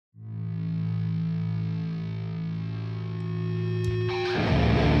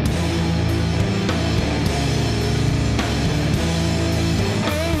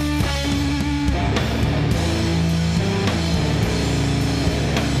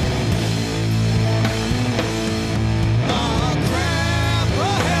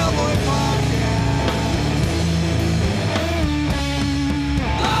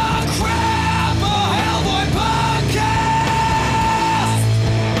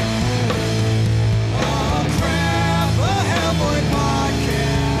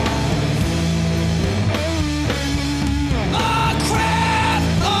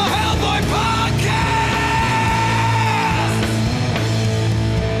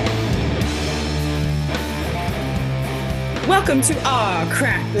Welcome to Aw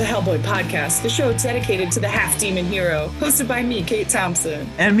Crap, the Hellboy podcast, the show dedicated to the half-demon hero, hosted by me, Kate Thompson.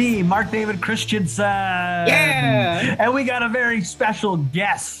 And me, Mark David Christensen. Yeah! And we got a very special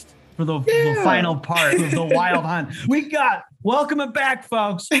guest for the final part of the Wild Hunt. We got, welcome it back,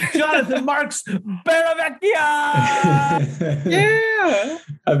 folks, Jonathan Marks Baravecchia! Yeah!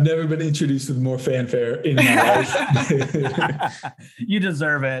 I've never been introduced with more fanfare in my life. You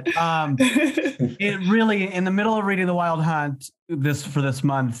deserve it. It really, in the middle of reading The Wild Hunt for this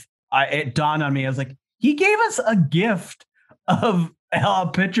month, it dawned on me. I was like, he gave us a gift of a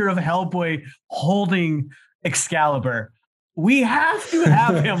picture of Hellboy holding Excalibur. We have to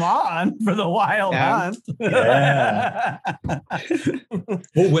have him on for the Wild Hunt. Yeah.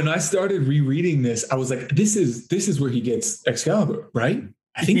 Well, when I started rereading this, I was like, this is where he gets Excalibur, right?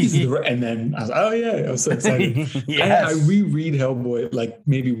 I think this is and then I was like, oh yeah, I was so excited. Yes. I reread Hellboy like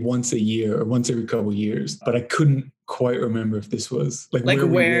maybe once a year or once every couple of years, but I couldn't quite remember if this was like where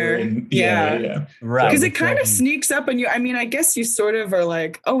we were. Yeah. Right. Because it kind of sneaks up on you. I mean, I guess you sort of are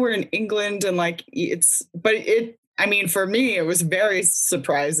like, oh, we're in England and like for me, it was very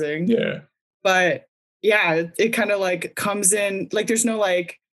surprising. Yeah. But yeah, it kind of like comes in, like there's no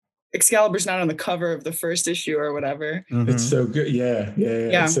like, Excalibur's not on the cover of the first issue or whatever. Mm-hmm. It's so good. Yeah.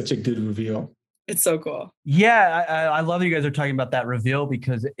 It's such a good reveal. It's so cool. Yeah, I love that you guys are talking about that reveal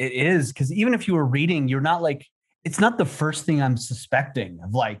because it is, because even if you were reading, you're not like, it's not the first thing I'm suspecting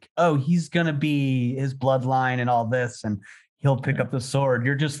of like, oh, he's going to be his bloodline and all this and he'll pick up the sword.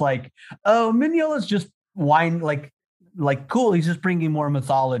 You're just like, oh, Mignola's just like cool. He's just bringing more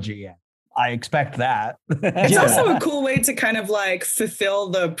mythology in. I expect that. It's also a cool way to kind of like fulfill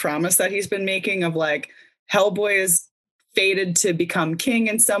the promise that he's been making of like Hellboy is fated to become king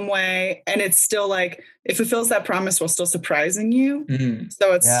in some way. And it's still like, it fulfills that promise while still surprising you. Mm-hmm.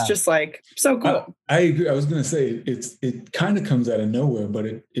 So it's just like, so cool. I agree. I was going to say it kind of comes out of nowhere, but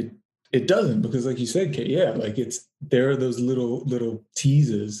it doesn't, because like you said, Kate, like there are those little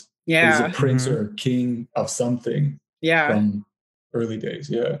teases. Yeah. He's a prince or a king of something. Yeah. From early days.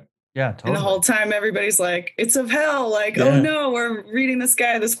 Yeah. Yeah, totally. And the whole time everybody's like, it's of hell. Like, oh no, we're reading this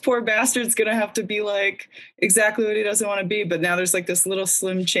guy. This poor bastard's going to have to be like exactly what he doesn't want to be. But now there's like this little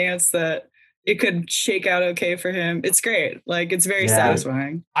slim chance that it could shake out okay for him. It's great. Like, it's very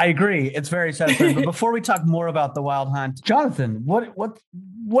satisfying. I agree. It's very satisfying. But before we talk more about the Wild Hunt, Jonathan,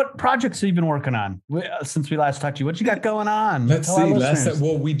 what projects have you been working on since we last talked to you? What you got going on? Let's see. Last time,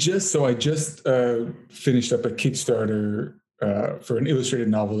 well, I just finished up a Kickstarter for an illustrated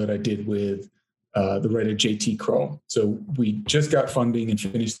novel that I did with the writer J.T. Kroll. So we just got funding and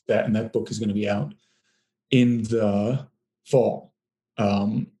finished that, and that book is going to be out in the fall.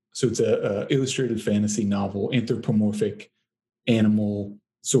 So it's a illustrated fantasy novel, anthropomorphic animal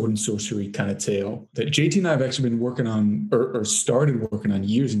sword and sorcery kind of tale that J.T. and I have actually been working on or started working on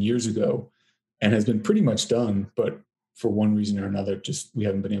years and years ago, and has been pretty much done, but for one reason or another, just we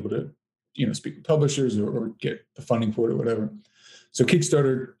haven't been able to speak with publishers or get the funding for it or whatever. So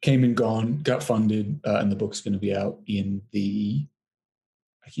Kickstarter came and gone, got funded, and the book's going to be out in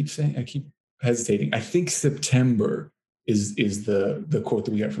I keep hesitating. I think September is the quote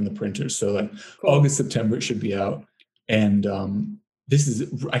that we got from the printers. So like August, September, it should be out. And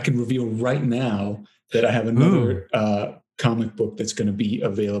I can reveal right now that I have another comic book that's going to be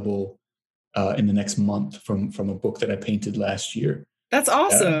available in the next month from a book that I painted last year. That's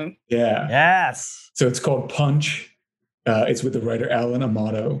awesome. Yeah. Yes. So it's called Punch. It's with the writer Alan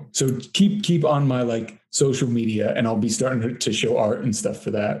Amato. So keep on my like social media, and I'll be starting to show art and stuff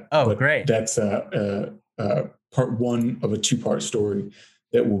for that. Oh, but great. That's part one of a 2-part story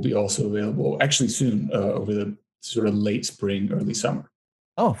that will be also available actually soon over the sort of late spring, early summer.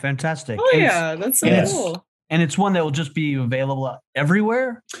 Oh, fantastic. Oh, yeah. That's so cool. And it's one that will just be available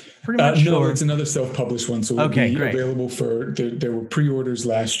everywhere? Pretty much? No, it's another self-published one. So it'll be great. available there were pre-orders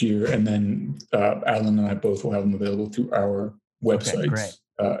last year, and then Alan and I both will have them available through our websites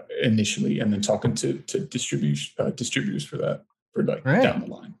initially, and then talking to distributors for that, for like down the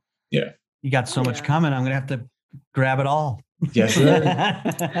line. Yeah. You got so much coming. I'm going to have to grab it all. Yes, sir.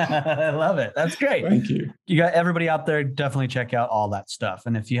 I love it. That's great. Thank you. You got everybody out there, definitely check out all that stuff.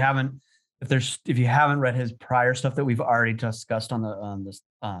 And if you haven't read his prior stuff that we've already discussed on the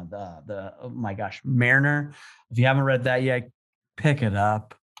oh my gosh, Mariner, if you haven't read that yet, pick it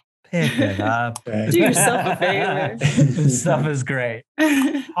up. Do yourself a favor. This stuff is great.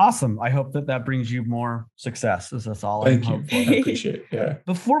 Awesome. I hope that brings you more success. That's all I hope for. I appreciate it. Yeah.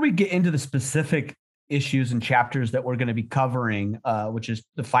 Before we get into the specific issues and chapters that we're going to be covering, which is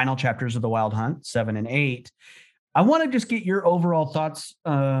the final chapters of The Wild Hunt, 7 and 8, I want to just get your overall thoughts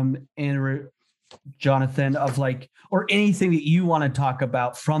and Jonathan, of like, or anything that you want to talk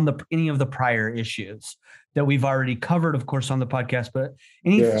about from any of the prior issues that we've already covered, of course, on the podcast, but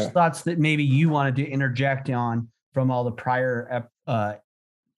any thoughts that maybe you wanted to interject on from all the prior,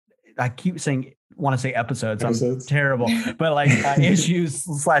 I keep saying, want to say episodes. I'm terrible, but like issues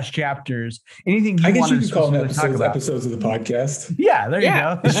 / chapters, anything you want to call them episodes of the podcast. Yeah, there you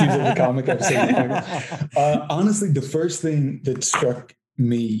go. Issues of the comic episodes. Honestly, the first thing that struck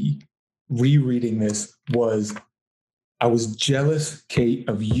me rereading this was I was jealous, Kate,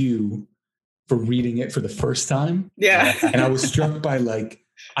 of you for reading it for the first time. Yeah. And I was struck by like,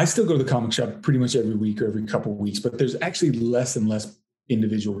 I still go to the comic shop pretty much every week or every couple of weeks, but there's actually less and less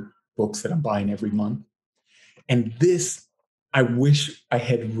individual books that I'm buying every month. And this, I wish I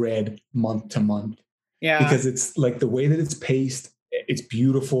had read month to month. Yeah. Because it's like the way that it's paced, it's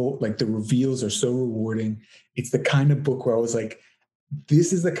beautiful. Like the reveals are so rewarding. It's the kind of book where I was like,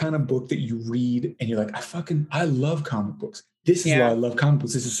 this is the kind of book that you read and you're like, I love comic books. This is why I love comic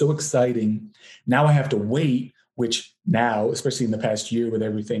books. This is so exciting. Now I have to wait, which now, especially in the past year with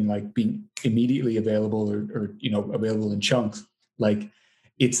everything like being immediately available or available in chunks, like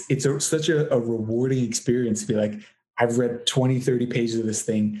it's such a rewarding experience to be like, I've read 20, 30 pages of this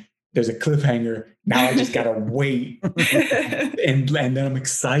thing. There's a cliffhanger. Now I just got to wait. and then I'm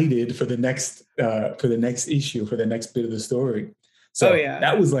excited for the next issue, for the next bit of the story. So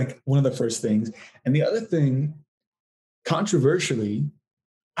that was like one of the first things. And the other thing, controversially,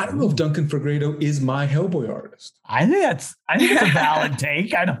 I don't know if Duncan Fegredo is my Hellboy artist. I think it's a valid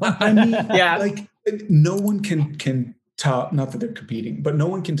take. Like no one can top, not that they're competing, but no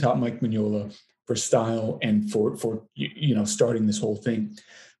one can top Mike Mignola for style and for starting this whole thing.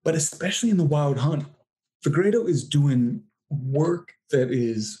 But especially in The Wild Hunt, Fegredo is doing work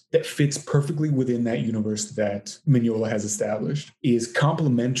that fits perfectly within that universe that Mignola has established, is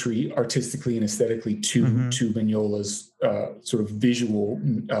complementary artistically and aesthetically to Mignola's sort of visual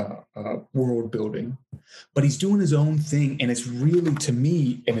world building. But he's doing his own thing. And it's really, to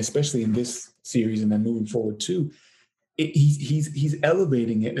me, and especially in this series and then moving forward too, he's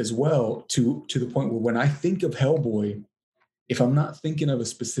elevating it as well to the point where when I think of Hellboy, if I'm not thinking of a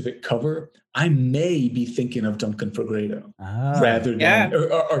specific cover, I may be thinking of Duncan Fegredo rather than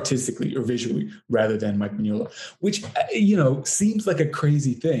or artistically or visually rather than Mike Mignola, which, seems like a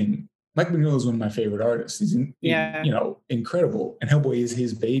crazy thing. Mike Mignola is one of my favorite artists. He's, incredible. And Hellboy is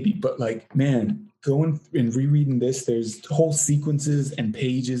his baby. But like, man, going and rereading this, there's whole sequences and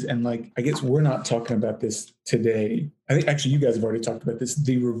pages. And like, I guess we're not talking about this today. I think actually you guys have already talked about this.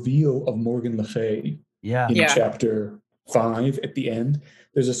 The reveal of Morgan Le Fay in chapter 5 at the end.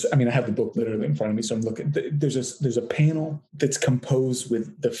 I have the book literally in front of me, so I'm looking. There's a panel that's composed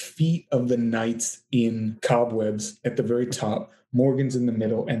with the feet of the knights in cobwebs at the very top. Morgan's in the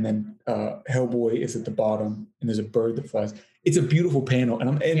middle, and then Hellboy is at the bottom, and there's a bird that flies. It's a beautiful panel,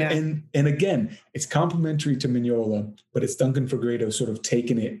 and again, it's complimentary to Mignola, but it's Duncan Fegredo sort of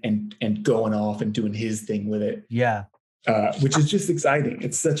taking it and going off and doing his thing with it. Yeah, which is just exciting.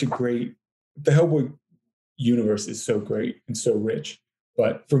 It's such a great. The Hellboy universe is so great and so rich.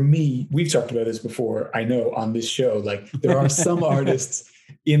 But for me, we've talked about this before, I know, on this show, like there are some artists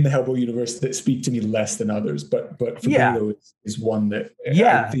in the Hellboy universe that speak to me less than others, but Fegredo is one that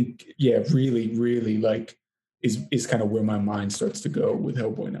I think, really, really like is kind of where my mind starts to go with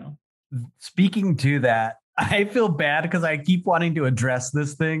Hellboy now. Speaking to that, I feel bad because I keep wanting to address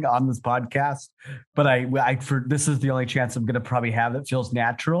this thing on this podcast, but this is the only chance I'm going to probably have that feels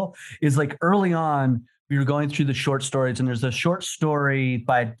natural, is like early on, we were going through the short stories, and there's a short story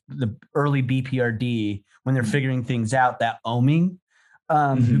by the early BPRD when they're figuring things out, that Oming,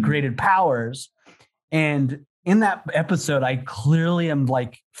 who created Powers. And in that episode, I clearly am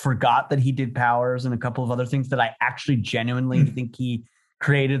like forgot that he did Powers and a couple of other things that I actually genuinely think he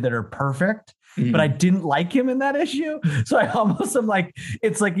created that are perfect. But I didn't like him in that issue. So I almost am like,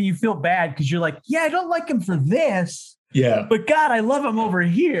 it's like you feel bad because you're like, I don't like him for this. Yeah. But God, I love him over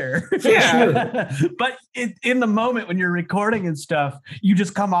here. Yeah. But in the moment when you're recording and stuff, you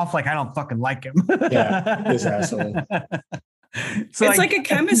just come off like, I don't fucking like him. Yeah. This asshole. So it's like a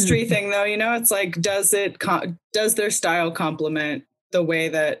chemistry thing though. It's like, does their style complement the way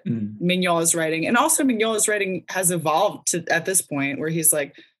that Mignola's writing? And also Mignola's writing has evolved to at this point where he's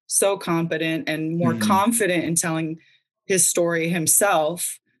like so competent and more confident in telling his story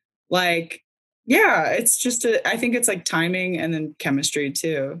himself. Like, it's just I think it's like timing and then chemistry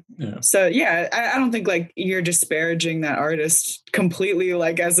too. Yeah. So I don't think like you're disparaging that artist completely,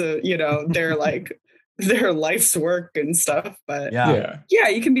 like as a, they're like their life's work and stuff. But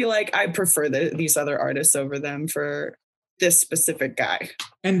you can be like, I prefer these other artists over them for this specific guy.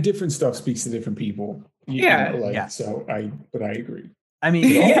 And different stuff speaks to different people. So I agree. I mean,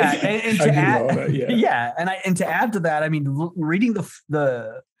 yeah, and to add, and to add to that, I mean, reading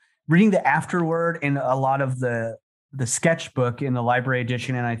the afterword in a lot of the sketchbook in the library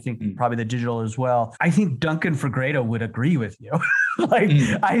edition, and I think probably the digital as well. I think Duncan Fegredo would agree with you.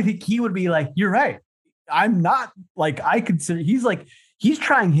 I think he would be like, "You're right. I'm not like I consider." He's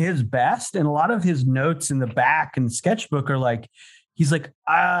trying his best, and a lot of his notes in the back and the sketchbook are like. He's like,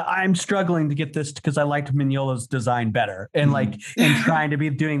 I'm struggling to get this because I liked Mignola's design better and and trying to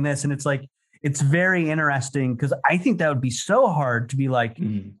be doing this. And it's like, it's very interesting because I think that would be so hard to be like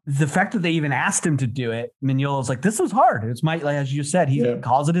the fact that they even asked him to do it. Mignola's like, this was hard. It's as you said, he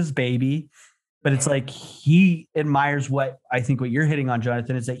calls it his baby, but it's like he admires what you're hitting on,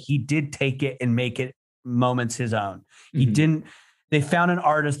 Jonathan, is that he did take it and make it moments his own. He didn't, they found an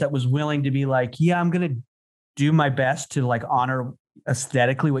artist that was willing to be like, yeah, I'm going to do my best to like honor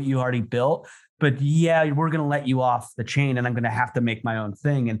aesthetically what you already built, but yeah, we're going to let you off the chain and I'm going to have to make my own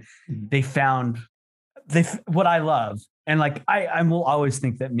thing. And they found what I love. And like, I will always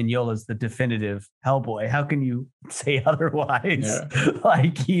think that Mignola is the definitive Hellboy. How can you say otherwise? Yeah.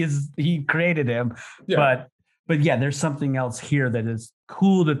 Like he created him, but yeah, there's something else here that is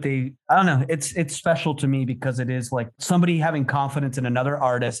cool that I don't know. It's special to me because it is like somebody having confidence in another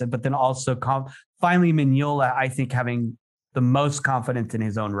artist, but then also finally Mignola, I think having the most confidence in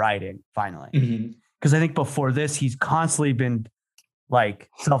his own writing, finally. Because I think before this, he's constantly been like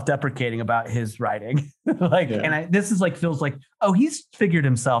self-deprecating about his writing. This is like, feels like, oh, he's figured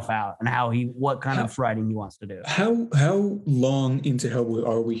himself out and what kind of writing he wants to do. How long into Hellboy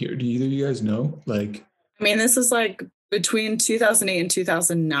are we here? Do either of you guys know? Like, I mean, this is like between 2008 and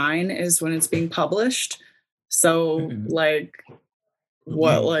 2009 is when it's being published. So like,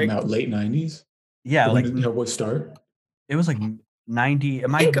 what, like late 90s? Yeah. When did Hellboy start? It was like 90.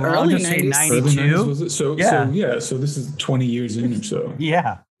 Am I wrong early to say 90s. 92? So this is 20 years in or so.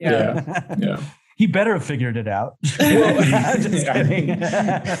 Yeah. He better have figured it out. Just kidding.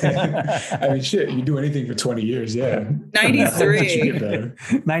 I mean, shit, you do anything for 20 years, 93.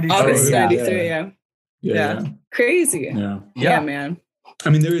 93. August 93, yeah. Crazy. Yeah, man. I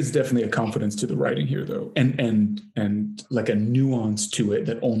mean, there is definitely a confidence to the writing here, though, and like a nuance to it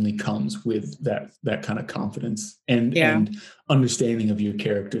that only comes with that kind of confidence and understanding of your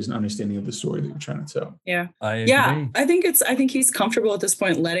characters and understanding of the story that you're trying to tell. Yeah, I agree. I think he's comfortable at this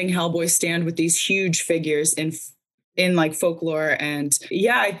point letting Hellboy stand with these huge figures in like folklore. And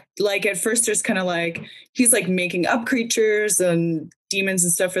like at first there's kind of like he's like making up creatures and demons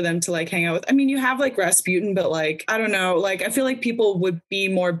and stuff for them to like hang out with. I mean, you have like Rasputin, but like I don't know, like I feel like people would be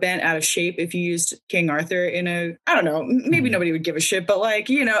more bent out of shape if you used King Arthur I don't know, maybe nobody would give a shit, but like,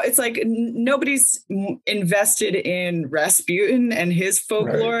 you know, it's like nobody's invested in Rasputin and his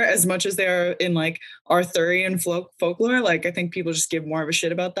folklore as much as they are in like Arthurian folklore. Like I think people just give more of a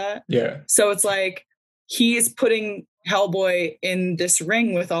shit about that. So it's like he's putting Hellboy in this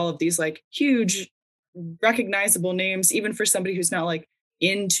ring with all of these like huge recognizable names, even for somebody who's not like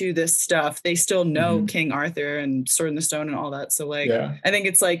into this stuff. They still know King Arthur and Sword in the Stone and all that. So like, I think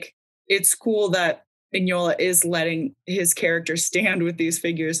it's like, it's cool that Mignola is letting his character stand with these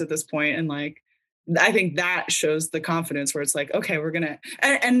figures at this point. And like, I think that shows the confidence where it's like, okay, we're going to,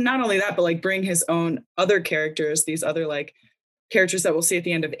 and not only that, but like bring his own other characters, these other like characters that we'll see at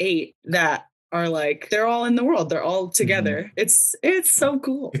the end of 8 that are like, they're all in the world. They're all together. It's so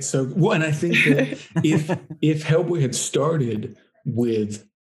cool. It's so well. And I think that if Hellboy had started with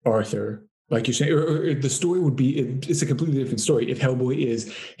Arthur, like you're saying, or the story would be, it's a completely different story. If Hellboy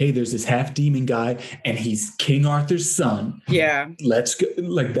is, hey, there's this half demon guy and he's King Arthur's son. Yeah. Let's go.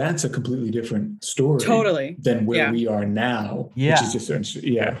 Like, that's a completely different story. Totally. Than where we are now. Yeah. Which is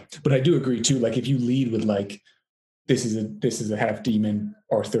just, But I do agree too. Like if you lead with like, this is a half demon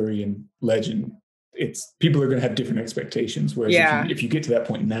Arthurian legend, it's people are going to have different expectations. Whereas if you get to that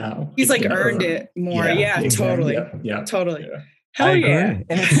point now, he's like earned it more. Totally. Totally. Hell yeah.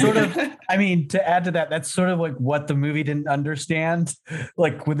 And it's sort of, I mean, to add to that, that's sort of like what the movie didn't understand.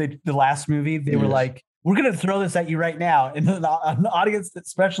 Like with the last movie, they were like, we're going to throw this at you right now. And the audience,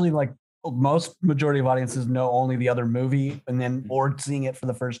 especially like most majority of audiences know only the other movie and then or seeing it for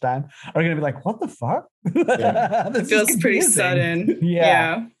the first time are going to be like, what the fuck? It feels pretty sudden.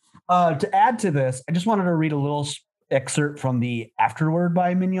 To add to this, I just wanted to read a little excerpt from the afterword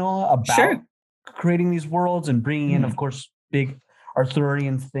by Mignola about creating these worlds and bringing in, of course, big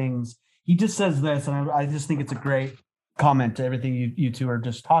Arthurian things. He just says this, and I just think it's a great comment to everything you two are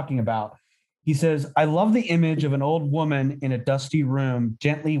just talking about. He says, I love the image of an old woman in a dusty room,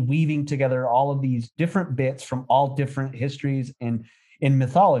 gently weaving together all of these different bits from all different histories and in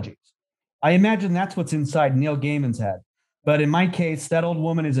mythologies. I imagine that's what's inside Neil Gaiman's head. But in my case, that old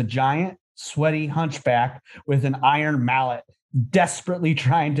woman is a giant, sweaty hunchback with an iron mallet, desperately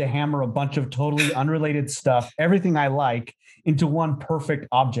trying to hammer a bunch of totally unrelated stuff, everything I like, into one perfect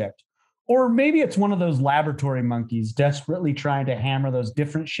object. Or maybe it's one of those laboratory monkeys desperately trying to hammer those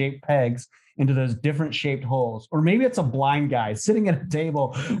different shaped pegs into those different shaped holes. Or maybe it's a blind guy sitting at a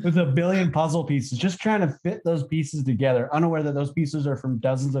table with a billion puzzle pieces, just trying to fit those pieces together, unaware that those pieces are from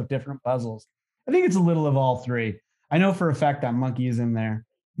dozens of different puzzles. I think it's a little of all three. I know for a fact that monkey is in there.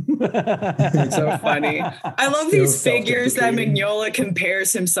 It's so funny. I love these figures that Mignola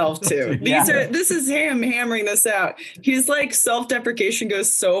compares himself to. This is him hammering this out. He's like, self-deprecation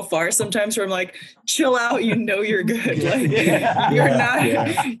goes so far sometimes where I'm like, chill out, you know you're good. Like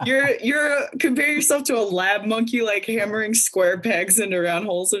you're comparing yourself to a lab monkey, like hammering square pegs into round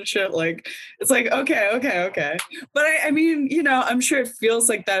holes and shit. Like it's like, okay. But I mean, you know, I'm sure it feels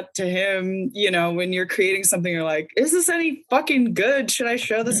like that to him, you know, when you're creating something, you're like, is this any fucking good? Should I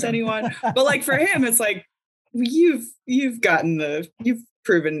show this to anyone? But like for him, it's like you've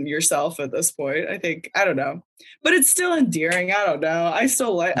proven yourself at this point. I think, I don't know, but it's still endearing. I don't know. I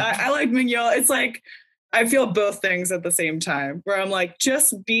still like I like Mignola. It's like I feel both things at the same time where I'm like,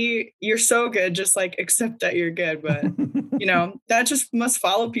 you're so good, just like accept that you're good. But you know, that just must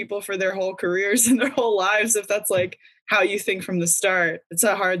follow people for their whole careers and their whole lives. If that's like how you think from the start, it's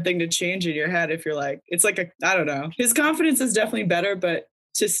a hard thing to change in your head. If you're like, it's like I don't know. His confidence is definitely better, but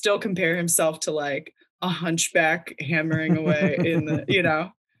to still compare himself to like a hunchback hammering away in the, you know,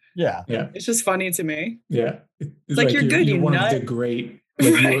 it's just funny to me. It's like you're good, you're one nut. of the great,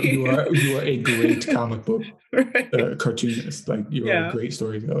 like right. you are a great comic book cartoonist. Like you're a great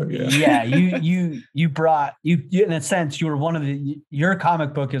storyteller. You brought in a sense, you were one of your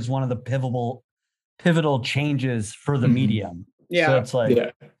comic book is one of the pivotal changes for the medium. So it's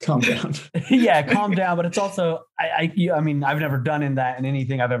like, calm down. Calm down. But it's also, I mean, I've never done in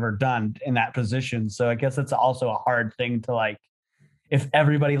anything I've ever done in that position. So I guess it's also a hard thing to like, if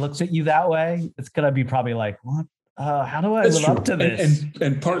everybody looks at you that way, it's going to be probably like, what? How do I live up to this?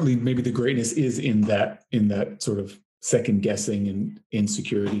 And partly maybe the greatness is in that sort of second guessing and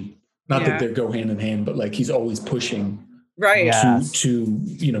insecurity. Not that they go hand in hand, but like he's always pushing. Right. To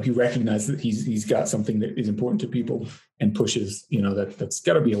you know, he recognizes that he's got something that is important to people and pushes, you know, that's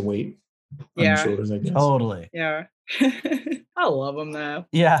got to be a weight on your shoulders, I guess. Totally. Yeah. I love him though.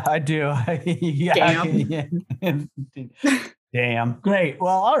 Yeah, I do. Damn. Great.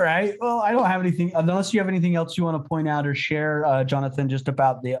 Well, all right. Well, I don't have anything unless you have anything else you want to point out or share, Jonathan, just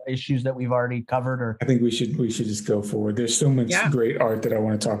about the issues that we've already covered. Or I think we should just go forward. There's so much great art that I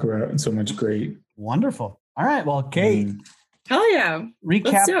want to talk about and so much great. Wonderful. All right. Well, Kate. Hell yeah.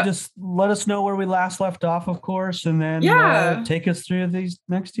 Recap. Just let us know where we last left off, of course, and then take us through these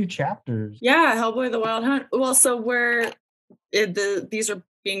next two chapters. Yeah. Hellboy: The Wild Hunt. Well, so these are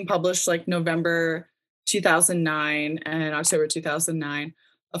being published like November 2009 and October 2009.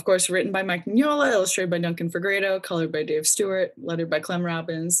 Of course, written by Mike Mignola, illustrated by Duncan Fegredo, colored by Dave Stewart, lettered by Clem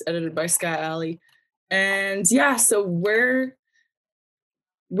Robbins, edited by Scott Alley. And so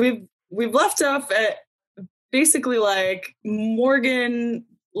we've left off at basically like Morgan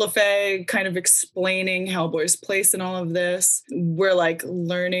Le Fay kind of explaining Hellboy's place in all of this. We're like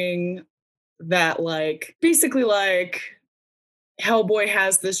learning that like basically like Hellboy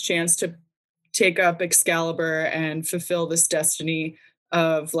has this chance to take up Excalibur and fulfill this destiny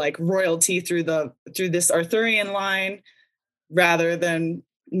of like royalty through this Arthurian line rather than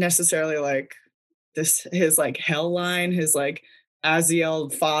necessarily like his like hell line, his like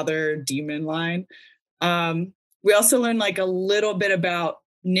Aziel father demon line. We also learned like a little bit about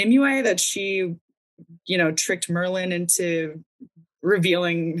Nimue, that she, you know, tricked Merlin into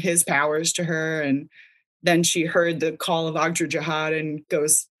revealing his powers to her, and then she heard the call of Ogdru Jahad and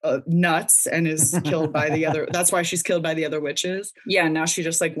goes nuts and is killed by the other. That's why she's killed by the other witches. Yeah, now she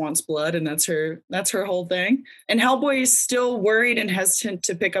just like wants blood, and that's her whole thing. And Hellboy is still worried and hesitant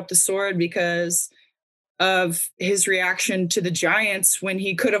to pick up the sword because of his reaction to the giants when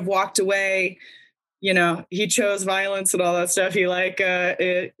he could have walked away. You know, he chose violence and all that stuff.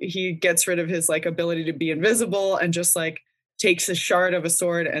 He gets rid of his like ability to be invisible and just like takes a shard of a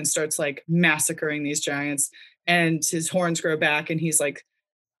sword and starts like massacring these giants, and his horns grow back, and he's like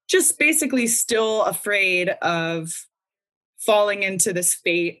just basically still afraid of falling into this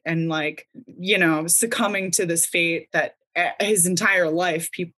fate and like, you know, succumbing to this fate that his entire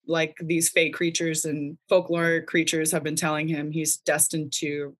life, people like these fey creatures and folklore creatures have been telling him he's destined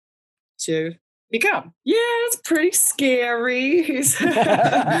to to become. Yeah, it's pretty scary. He's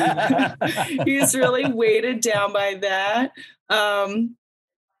he's really weighted down by that.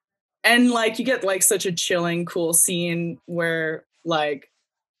 And like you get like such a chilling, cool scene where like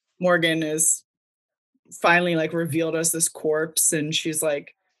Morgan is finally like revealed as this corpse, and she's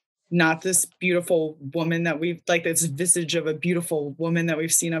like not this beautiful woman that we've like this visage of a beautiful woman that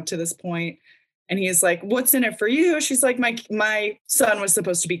we've seen up to this point. And he's like, what's in it for you? She's like, my son was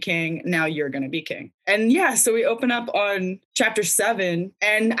supposed to be king. Now you're going to be king. And yeah, so we open up on chapter 7.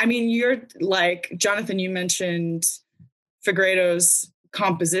 And I mean, you're like, Jonathan, you mentioned Figueiredo's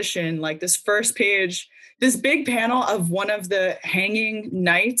composition, like this first page, this big panel of one of the hanging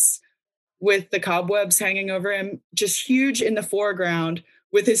knights with the cobwebs hanging over him, just huge in the foreground,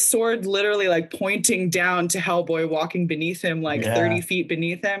 with his sword literally like pointing down to Hellboy walking beneath him, like 30 feet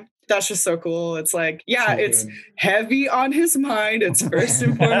beneath him. That's just so cool. It's like, yeah, so it's heavy on his mind. It's first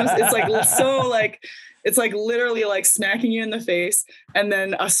and foremost. It's like so like, it's like literally like smacking you in the face, and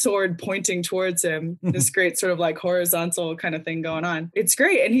then a sword pointing towards him. This great sort of like horizontal kind of thing going on. It's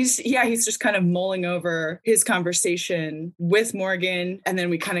great. And he's just kind of mulling over his conversation with Morgan. And then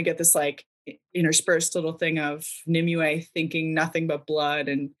we kind of get this like interspersed little thing of Nimue thinking nothing but blood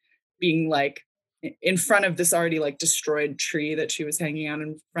and being like in front of this already like destroyed tree that she was hanging out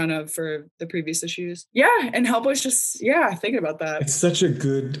in front of for the previous issues. Yeah. And Hellboy's just, thinking about that. It's such a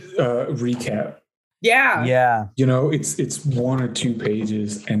good recap. Yeah. Yeah. You know, it's 1 or 2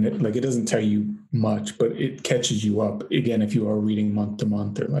 pages, and it doesn't tell you much, but it catches you up again if you are reading month to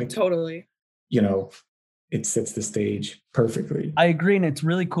month, or like totally. You know, it sets the stage perfectly. I agree. And it's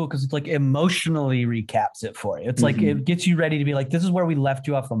really cool because it's like emotionally recaps it for you. It's like it gets you ready to be like, this is where we left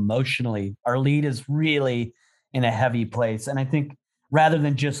you off emotionally. Our lead is really in a heavy place. And I think rather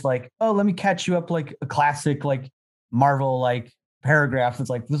than just like, oh, let me catch you up like a classic like Marvel like paragraph, it's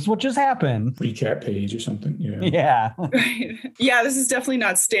like, this is what just happened. Recap page or something. Yeah. Right. Yeah, this is definitely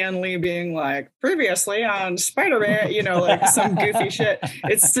not Stan Lee being like, previously on Spider-Man, like some goofy shit.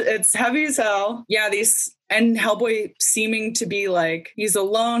 It's heavy as hell. Yeah, and Hellboy seeming to be like, he's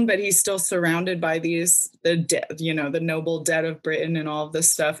alone, but he's still surrounded by the noble dead of Britain and all of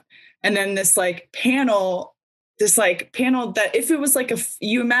this stuff. And then this panel that if it was like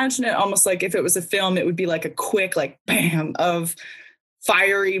you imagine it almost like if it was a film, it would be like a quick, like bam of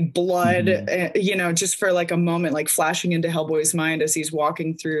fiery blood, just for like a moment, like flashing into Hellboy's mind as he's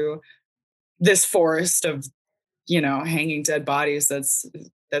walking through this forest of, hanging dead bodies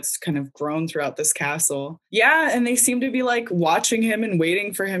that's kind of grown throughout this castle. Yeah. And they seem to be like watching him and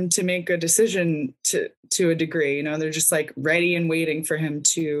waiting for him to make a decision to a degree. They're just like ready and waiting for him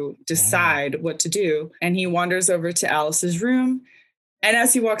to decide what to do. And he wanders over to Alice's room. And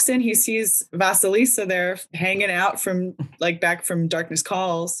as he walks in, he sees Vasilisa there hanging out back from Darkness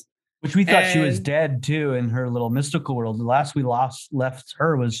Calls. Which we thought she was dead too in her little mystical world. The last we left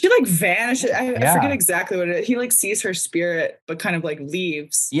her was she like vanished. I forget exactly what it is. He like sees her spirit, but kind of like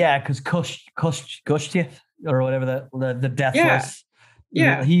leaves. Yeah, because Koshtief or whatever the deathless.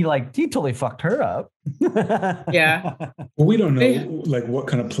 Yeah. He totally fucked her up. Yeah. Well, we don't know like what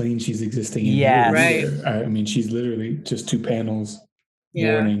kind of plane she's existing in. Yeah, right. I mean, she's literally just 2 panels.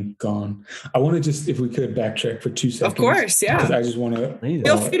 Yeah. Warning, gone. I want to just, if we could, backtrack for 2 seconds. Of course, yeah. Because I just want to.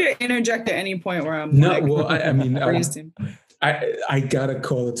 Feel free to interject at any point where I'm. I gotta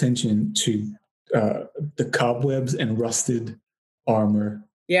call attention to the cobwebs and rusted armor.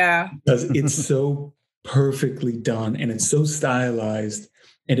 Yeah. Because it's so perfectly done, and it's so stylized,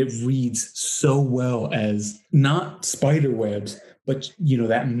 and it reads so well as not spider webs, but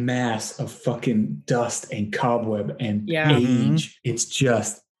that mass of fucking dust and cobweb and age, it's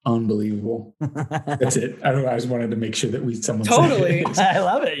just unbelievable. That's it. I don't know. I just wanted to make sure that someone totally. I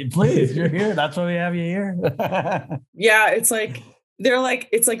love it. Please, you're here. That's why we have you here. Yeah, it's like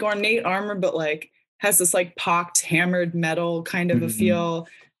it's like ornate armor, but like has this like pocked, hammered metal kind of a feel.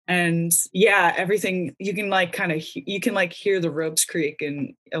 And yeah, everything you can like you can like hear the ropes creak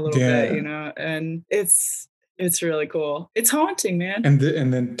in a little bit, and it's really cool. It's haunting, man. And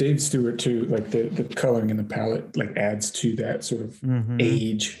then Dave Stewart too, like the coloring in the palette like adds to that sort of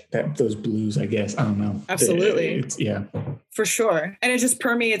age, those blues, I guess. I don't know. Absolutely. Yeah. For sure. And it just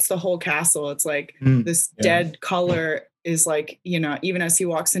permeates the whole castle. It's like this dead color is like, even as he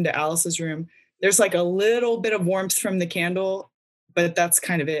walks into Alice's room, there's like a little bit of warmth from the candle, but that's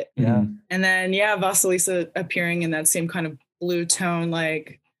kind of it. Yeah. And then Vasilisa appearing in that same kind of blue tone,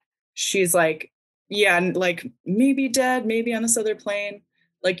 like she's like, like maybe dead, maybe on this other plane,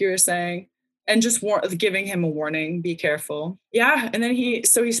 like you were saying, and just giving him a warning, be careful. Yeah. And then he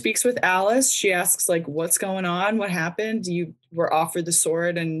speaks with Alice. She asks like, what's going on? What happened? You were offered the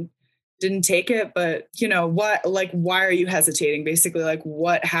sword and didn't take it, but you know what, like, why are you hesitating? Basically, like,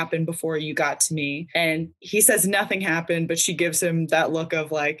 what happened before you got to me? And he says nothing happened, but she gives him that look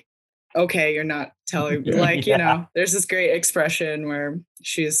of like, okay, you're not telling, like, you know, there's this great expression where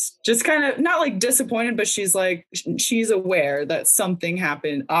she's just kind of not like disappointed, but she's like, she's aware that something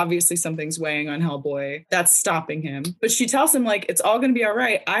happened. Obviously something's weighing on Hellboy that's stopping him, but she tells him like, it's all going to be all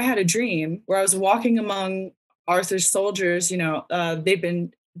right. I had a dream where I was walking among Arthur's soldiers, you know, they've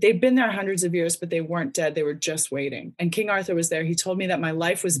been there hundreds of years, but they weren't dead. They were just waiting. And King Arthur was there. He told me that my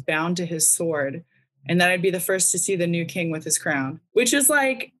life was bound to his sword and that I'd be the first to see the new king with his crown, which is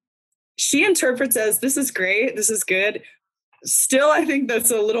like, she interprets as, this is great, this is good. Still, I think that's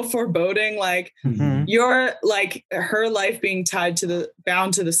a little foreboding. Like, you're like her life being tied to the,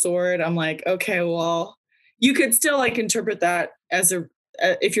 bound to the sword. I'm like, okay, well, you could still like interpret that as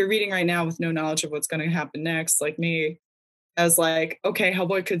if you're reading right now with no knowledge of what's going to happen next, like me, as like, okay,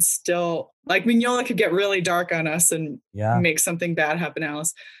 Hellboy could still, like, Mignola could get really dark on us and make something bad happen to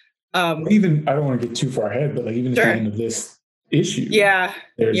Alice. Even, I don't want to get too far ahead, but like even at the end of this issue,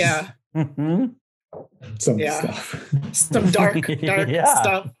 there's some stuff, some dark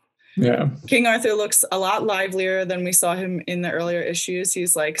stuff. Yeah. King Arthur looks a lot livelier than we saw him in the earlier issues.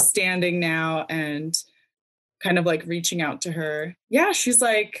 He's like standing now and kind of like reaching out to her. Yeah, she's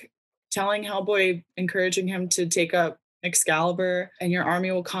like telling Hellboy, encouraging him to take up Excalibur and your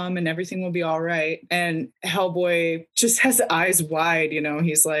army will come and everything will be all right. And Hellboy just has eyes wide, you know,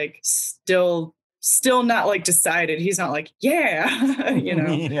 he's like still not like decided. He's not like, you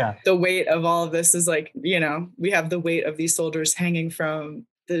know, the weight of all of this is like, you know, we have the weight of these soldiers hanging from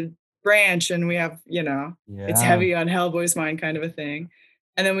the branch and we have, you know, it's heavy on Hellboy's mind kind of a thing.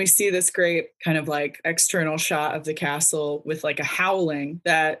 And then we see this great kind of like external shot of the castle with like a howling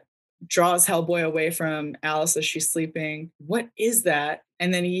that draws Hellboy away from Alice as she's sleeping. What is that?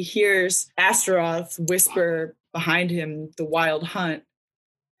 And then he hears Astaroth whisper behind him, the Wild Hunt,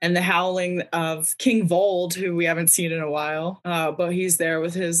 and the howling of King Vold, who we haven't seen in a while. But he's there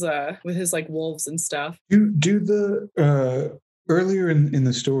with his like wolves and stuff. Do the earlier in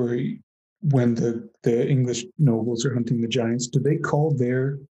the story when the English nobles are hunting the giants, do they call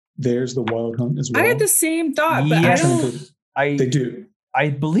theirs the Wild Hunt as well? I had the same thought, but they do. I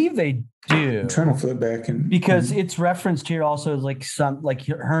believe they do. I'm trying to flip back because it's referenced here also as like some like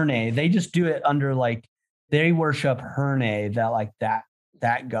Herne. They just do it under like they worship Herne,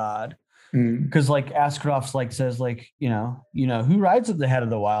 that god. Because like Askroft's like says like you know who rides at the head of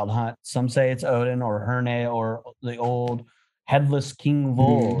the Wild Hunt. Some say it's Odin or Herne or the old headless King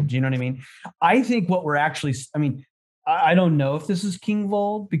Vold. Do you know what I mean? I think what we're actually, I mean, I don't know if this is King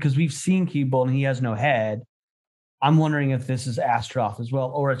Vold because we've seen King Vold and he has no head. I'm wondering if this is Astaroth as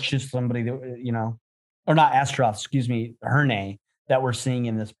well, or it's just somebody that, you know, or not Astaroth, excuse me, Herne that we're seeing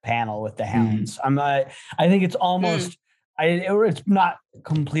in this panel with the hounds. I think it's almost, it's not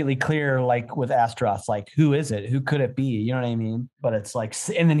completely clear, like with Astaroth, like who is it? Who could it be? You know what I mean? But it's like,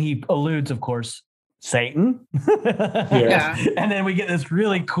 and then he alludes, of course, Satan. And then we get this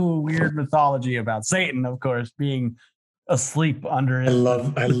really cool, weird mythology about Satan, of course, being asleep under it. I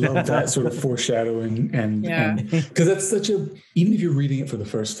love that sort of foreshadowing and because that's such a, even if you're reading it for the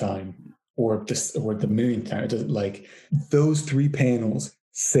first time or the millionth time, it doesn't, like those three panels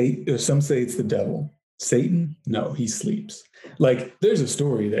say, or some say it's the devil. Satan, no, he sleeps. Like there's a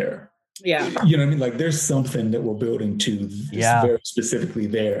story there. Yeah. You know what I mean? Like there's something that we're building to very specifically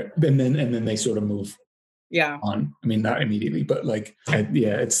there. And then they sort of move on. I mean, not immediately, but like,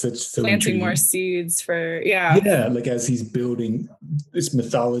 it's such so planting intriguing. more seeds for, like as he's building this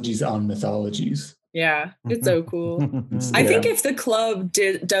mythologies on mythologies. Yeah, it's so cool. I think if the club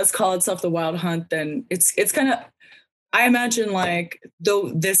does call itself the Wild Hunt, then it's kind of, I imagine like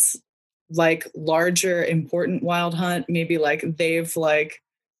though this like larger important Wild Hunt, maybe like they've like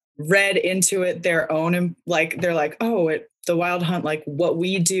read into it their own, and like they're like, oh, the Wild Hunt, like what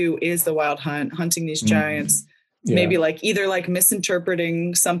we do is the Wild Hunt, hunting these giants. Maybe like either like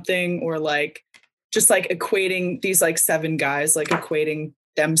misinterpreting something or like just like equating these like 7 guys, like equating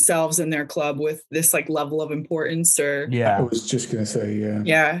themselves and their club with this like level of importance. Or I was just gonna say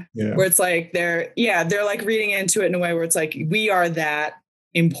where it's like they're like reading into it in a way where it's like we are that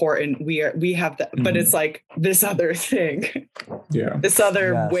important, we have that, but it's like this other thing, this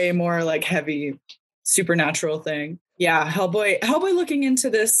other way more like heavy supernatural thing. Hellboy looking into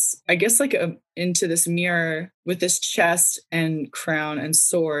this, I guess like into this mirror with this chest and crown and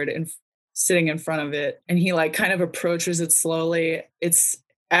sword and sitting in front of it, and he like kind of approaches it slowly. It's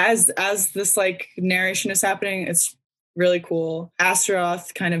as this like narration is happening, it's really cool.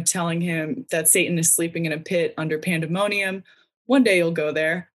 Astaroth kind of telling him that Satan is sleeping in a pit under Pandemonium. One day you'll go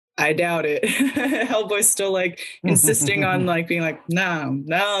there. I doubt it. Hellboy's still like insisting on like being like, no,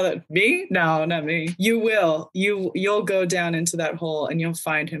 that me? No, not me. You will. You'll go down into that hole and you'll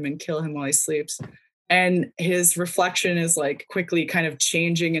find him and kill him while he sleeps. And his reflection is like quickly kind of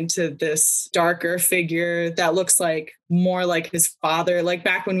changing into this darker figure that looks like more like his father. Like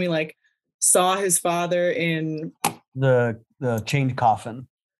back when we like saw his father in the chained coffin.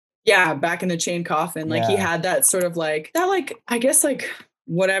 Yeah, back in the chained coffin. Like he had that sort of like that, like I guess like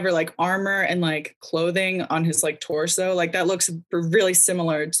whatever, like armor and like clothing on his like torso. Like that looks really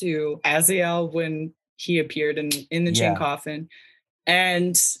similar to Aziel when he appeared in the chain coffin.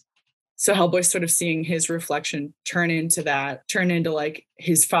 And so Hellboy's sort of seeing his reflection turn into like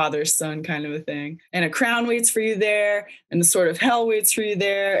his father's son kind of a thing. And a crown waits for you there, and the sword of hell waits for you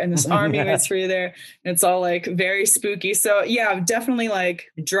there, and this army waits for you there. And it's all like very spooky. So yeah, definitely like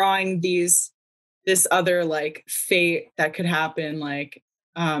drawing this other like fate that could happen, like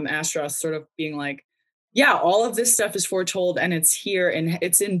Astaroth sort of being like, yeah, all of this stuff is foretold and it's here and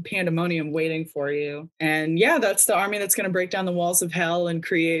it's in Pandemonium waiting for you. And yeah, that's the army that's going to break down the walls of hell and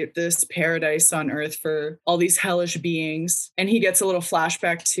create this paradise on earth for all these hellish beings. And he gets a little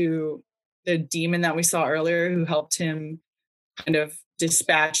flashback to the demon that we saw earlier who helped him kind of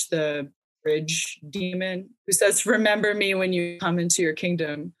dispatch the bridge demon, who says, remember me when you come into your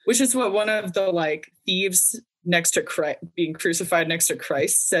kingdom, which is what one of the like thieves next to Christ, being crucified next to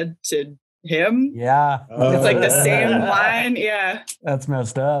Christ, said to him. It's like the same line. Yeah, that's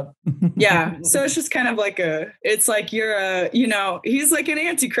messed up. Yeah, so it's just kind of like it's like you're he's like an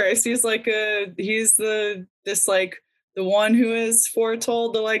antichrist. He's like the one who is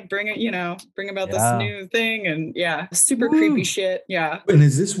foretold to like bring about this new thing, and super creepy shit. Yeah. And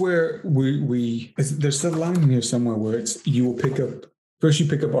is this where there's a line in here somewhere where it's you pick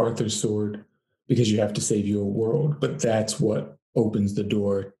up Arthur's sword because you have to save your world, but that's what opens the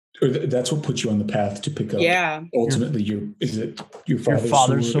door, or that's what puts you on the path to pick up. Ultimately, your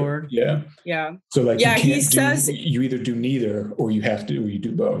father's sword? Yeah. So like, he says you either do neither, or you have to, or you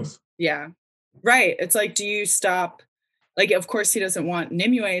do both. Yeah. Right. It's like, do you stop? Like, of course, he doesn't want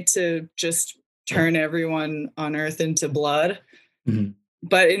Nimue to just turn everyone on Earth into blood. Mm-hmm.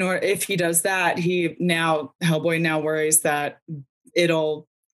 But if he does that, Hellboy now worries that it'll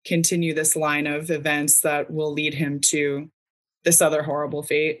continue this line of events that will lead him to this other horrible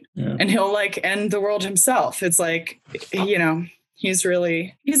fate. And he'll like end the world himself. It's like, he's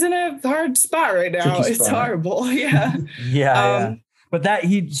in a hard spot right now. It's horrible. Yeah. But that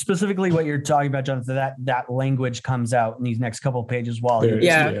he specifically what you're talking about, Jonathan, that language comes out in these next couple of pages while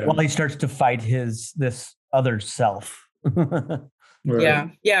he starts to fight this other self. Right.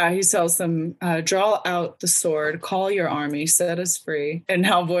 Yeah. He tells them, draw out the sword, call your army, set us free. And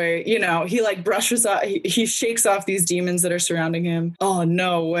Hellboy, he like brushes off, he shakes off these demons that are surrounding him. Oh,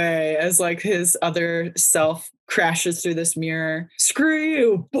 no way. As like his other self crashes through this mirror. Screw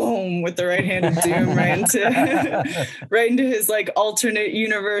you, boom, with the right hand of doom right into his like alternate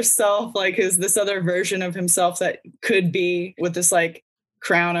universe self, like this other version of himself that could be with this like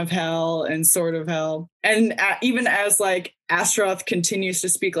crown of hell and sword of hell. And even as like Astaroth continues to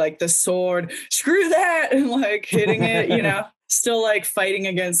speak like the sword, screw that, and like hitting it, still like fighting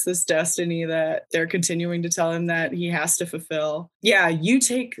against this destiny that they're continuing to tell him that he has to fulfill. Yeah, you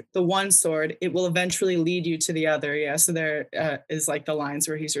take the one sword, it will eventually lead you to the other. Yeah, so there is like the lines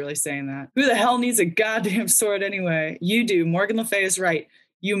where he's really saying that. Who the hell needs a goddamn sword anyway? You do. Morgan Le Fay is right.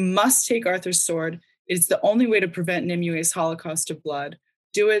 You must take Arthur's sword. It's the only way to prevent Nimue's holocaust of blood.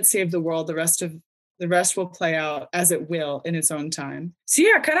 Do it, save the world. The rest will play out as it will in its own time. So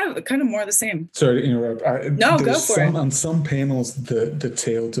yeah, kind of more of the same. Sorry to interrupt. No, go for it. On some panels, the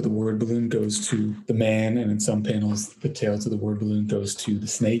tail to the word balloon goes to the man, and in some panels, the tail to the word balloon goes to the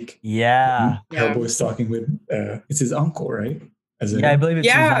snake. Yeah. Hellboy's talking with it's his uncle, right? I believe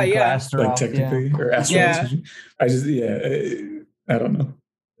it's his uncle, Astaroth, like technically, or Astaroth. I don't know.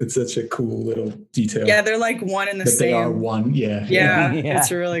 It's such a cool little detail. Yeah, they're like one and the same. They are one. Yeah.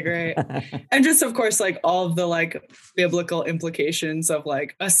 It's really great. And just, of course, like all of the like biblical implications of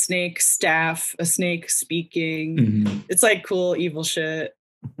like a snake staff, a snake speaking. Mm-hmm. It's like cool, evil shit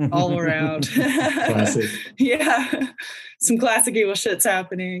all around. Classic. Yeah. Some classic evil shit's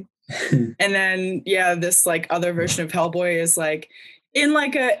happening. And then, this like other version of Hellboy is like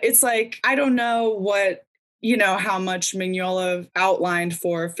it's like, I don't know what, how much Mignola outlined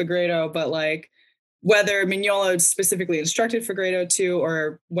for Fegredo, but like whether Mignola specifically instructed Fegredo to,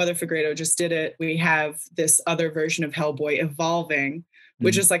 or whether Fegredo just did it, we have this other version of Hellboy evolving,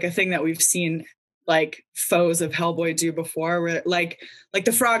 which is like a thing that we've seen like foes of Hellboy do before, where like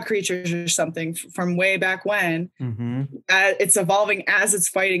the frog creatures or something from way back when. It's evolving as it's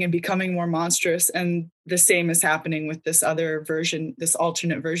fighting and becoming more monstrous, and the same is happening with this other version, this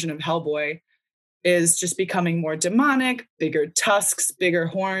alternate version of Hellboy is just becoming more demonic, bigger tusks, bigger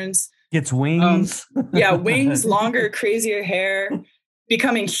horns, gets wings. Wings, longer, crazier hair,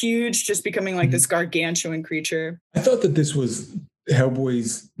 becoming huge, just becoming like this gargantuan creature. I thought that this was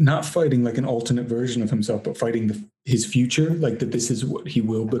Hellboy's not fighting like an alternate version of himself, but fighting his future, like that this is what he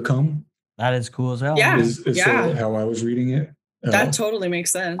will become. That is cool as hell. Yeah. Is sort of how I was reading it. That totally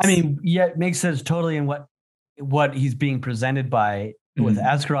makes sense. I mean, yeah, it makes sense totally in what he's being presented by with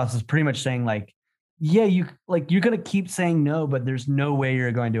Askeladd is pretty much saying like, yeah, you're going to keep saying no, but there's no way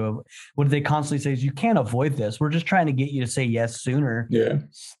you're going to. What they constantly say is you can't avoid this. We're just trying to get you to say yes sooner. Yeah.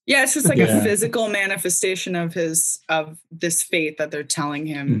 Yeah. It's just like a physical manifestation of this fate that they're telling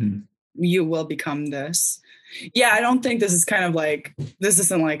him, you will become this. Yeah. I don't think this is kind of like, this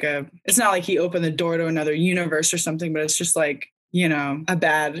isn't like it's not like he opened the door to another universe or something, but it's just like, a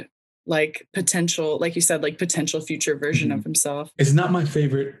bad, like potential, like you said, like potential future version of himself. It's not my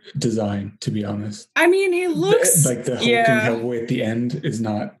favorite design, to be honest. I mean, he looks like the hulking Hellboy at the end is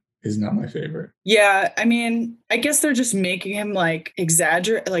not my favorite. Yeah, I mean, I guess they're just making him like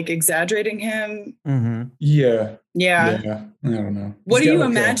exaggerating him. Yeah. I don't know. What do you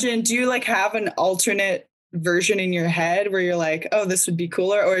imagine? Do you like have an alternate version in your head where you're like, oh, this would be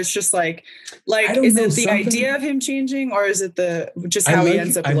cooler, or it's just like is it the idea of him changing, or is it how he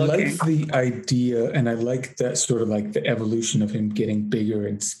ends up looking? I like the idea, and I like that sort of like the evolution of him getting bigger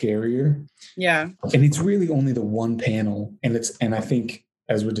and scarier. Yeah. And it's really only the one panel, and I think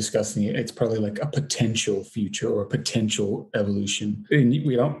as we're discussing it, it's probably like a potential future or a potential evolution. And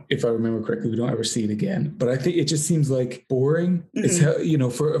we don't, if I remember correctly, we don't ever see it again. But I think it just seems like boring. It's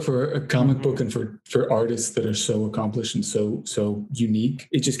for a comic book and for artists that are so accomplished and so unique,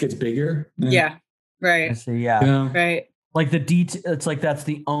 it just gets bigger. Yeah. Right. Right. Like the detail, it's like that's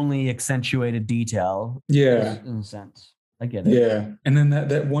the only accentuated detail. Yeah. In a sense. I get it. Yeah. And then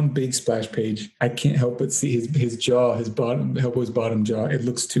that one big splash page, I can't help but see his jaw, Hellboy's bottom jaw. It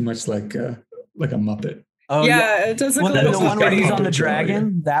looks too much like a Muppet. Oh yeah, it does look the one where he's on the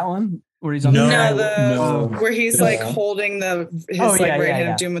dragon, that one? Where he's on where he's like holding his right hand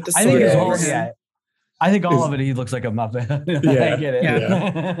of doom with the sword. I think all of it, he looks like a Muppet. Yeah, I get it.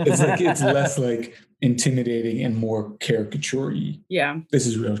 Yeah. It's less like intimidating and more caricature-y. Yeah. This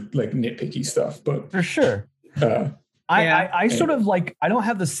is real like nitpicky stuff, but for sure. I sort of like, I don't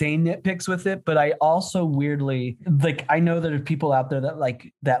have the same nitpicks with it, but I also weirdly like, I know there are people out there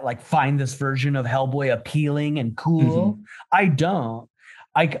that find this version of Hellboy appealing and cool. I don't.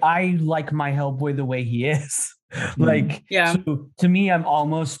 I like my Hellboy the way he is. So to me,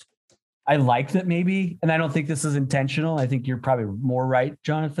 I like that maybe, and I don't think this is intentional. I think you're probably more right,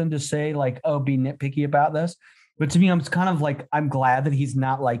 Jonathan, to say like, oh, be nitpicky about this. But to me, I'm kind of like, I'm glad that he's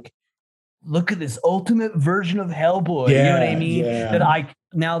not like, look at this ultimate version of Hellboy. You know what I mean? Yeah. That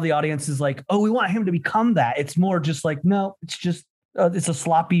now the audience is like, oh, we want him to become that. It's more just like, no, it's just, it's a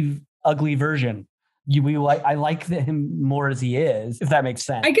sloppy, ugly version. I like him more as he is, if that makes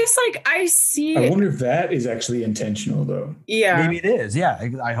sense. I guess like I see. I wonder if that is actually intentional though. Yeah. Maybe it is. Yeah.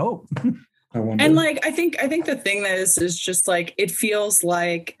 I hope. I wonder. And like, I think the thing that is just like, it feels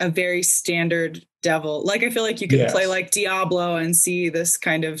like a very standard devil. Like, I feel like you could play like Diablo and see this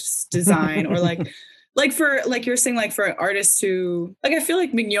kind of design, or like for, like you're saying, like for artists who, like, I feel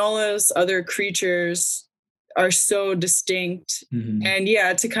like Mignola's other creatures are so distinct. And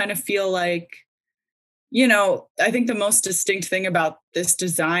to kind of feel like, I think the most distinct thing about this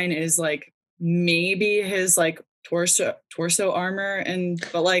design is like maybe his like torso armor,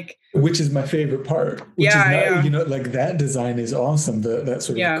 but like, which is my favorite part. Like that design is awesome. That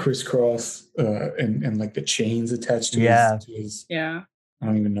sort of crisscross and like the chains attached to his. Yeah. I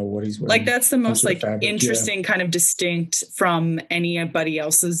don't even know what he's wearing. Like that's the most like interesting kind of distinct from anybody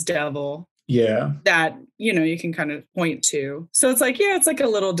else's devil. Yeah. That, you can kind of point to. So it's like, it's like a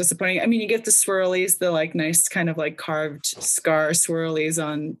little disappointing. I mean, you get the swirlies, the like nice kind of like carved scar swirlies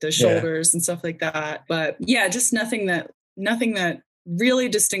on the shoulders and stuff like that. But just nothing that really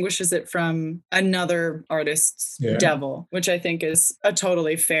distinguishes it from another artist's devil, which I think is a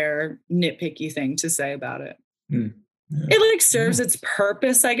totally fair, nitpicky thing to say about it. It like serves its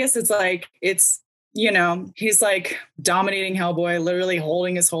purpose, I guess. It's like, he's like dominating Hellboy, literally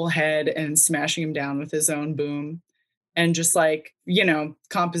holding his whole head and smashing him down with his own boom. And just like,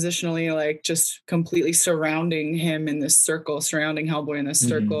 compositionally, like just completely surrounding him in this circle, surrounding Hellboy in this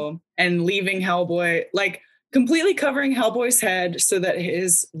circle, and leaving Hellboy, like completely covering Hellboy's head so that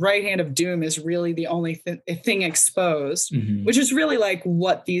his right hand of doom is really the only thing exposed, which is really like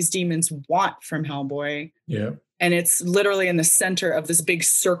what these demons want from Hellboy. Yeah. And it's literally in the center of this big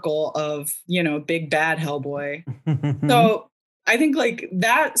circle of, big bad Hellboy. So I think like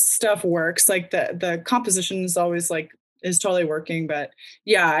that stuff works. Like the composition is always like, is totally working. But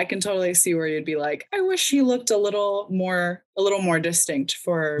yeah, I can totally see where you'd be like, I wish he looked a little more distinct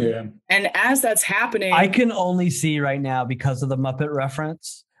for. Yeah. And as that's happening, I can only see right now because of the Muppet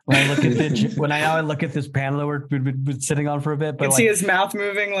reference. When I look at I look at this panel that we've been sitting on for a bit, but you can see his mouth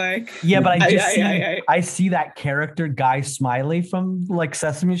moving like. Yeah, but I see that character Guy Smiley from like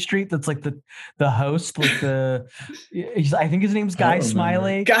Sesame Street. That's like the host, like I think his name's Guy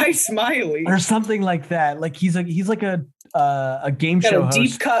Smiley. Guy Smiley or something like that. Like he's like a game show host.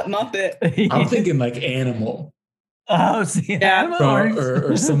 Deep cut Muppet. I'm thinking like Animal. Oh, see, Animal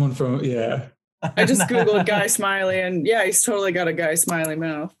or someone from I just Googled Guy Smiley and yeah, he's totally got a Guy Smiley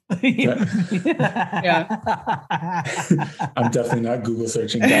mouth. Yeah. I'm definitely not Google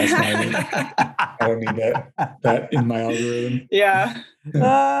searching Guy Smiley. I don't need that in my algorithm. Yeah.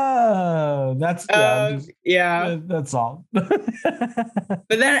 Oh, that's that's all. But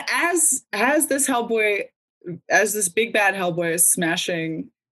then as this Hellboy, as this big bad Hellboy is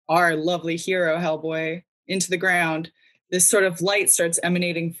smashing our lovely hero Hellboy into the ground, this sort of light starts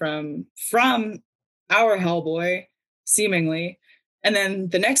emanating from our Hellboy, seemingly. And then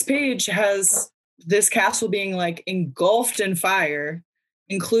the next page has this castle being like engulfed in fire,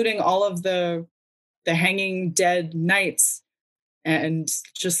 including all of the hanging dead knights and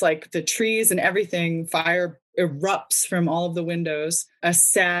just like the trees and everything. Fire erupts from all of the windows. A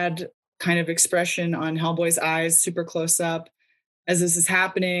sad kind of expression on Hellboy's eyes, super close up. As this is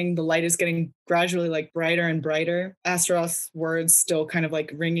happening, the light is getting gradually like brighter and brighter. Astaroth's words still kind of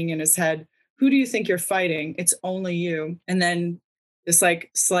like ringing in his head. Who do you think you're fighting? It's only you. And then this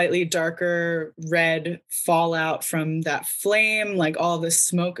like slightly darker red fallout from that flame, like all this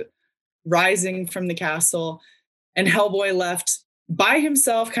smoke rising from the castle, and Hellboy left by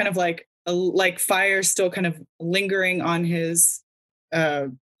himself, kind of like fire still kind of lingering on his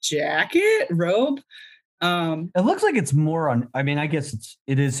robe. It looks like it's more on. I mean, I guess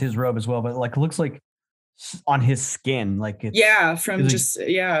it is his robe as well, but like it looks like on his skin, like it's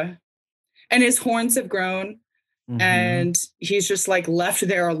and his horns have grown, and he's just like left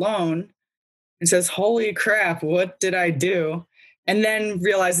there alone, and says, "Holy crap, what did I do?" And then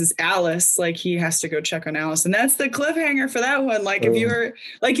realizes Alice, like he has to go check on Alice, and that's the cliffhanger for that one. Like if you're,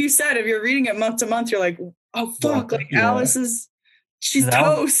 like you said, if you're reading it month to month, you're like, "Oh fuck!" Like Alice she's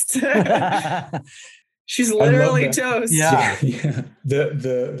toast. She's literally toast. Yeah.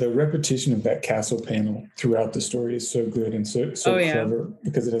 The repetition of that castle panel throughout the story is so good and so clever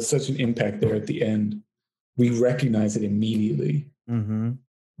because it has such an impact there at the end. We recognize it immediately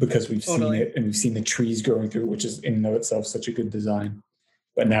because we've seen it and we've seen the trees growing through, which is in and of itself such a good design.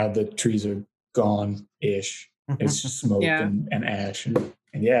 But now the trees are gone-ish. It's just smoke and ash. And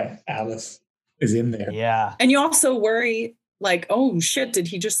Alice is in there. Yeah. And you also worry, like, oh shit, did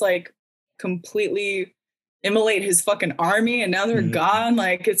he just like completely immolate his fucking army and now they're gone?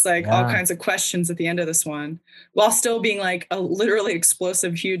 Like it's like all kinds of questions at the end of this one, while still being like a literally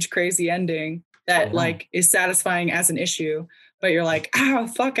explosive, huge, crazy ending that like is satisfying as an issue. But you're like,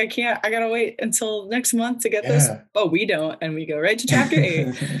 fuck, I gotta wait until next month to get this. But we don't, and we go right to chapter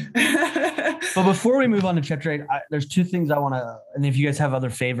 8. But before we move on to chapter 8, there's two things I want to, and if you guys have other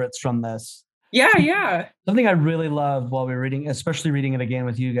favorites from this. Yeah. Something I really loved while we were reading, especially reading it again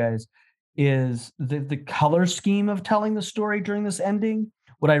with you guys, is the color scheme of telling the story during this ending.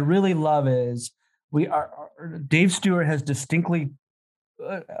 What I really love is Dave Stewart has distinctly,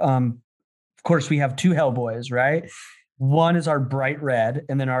 of course, we have two Hellboys, right? One is our bright red,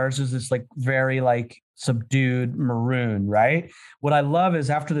 and then ours is this like very like subdued maroon, right? What I love is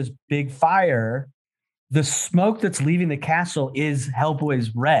after this big fire, the smoke that's leaving the castle is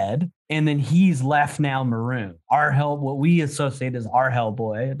Hellboy's red, and then he's left now maroon. What we associate as our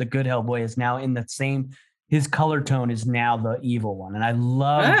Hellboy, the good Hellboy, is now in the same. His color tone is now the evil one, and I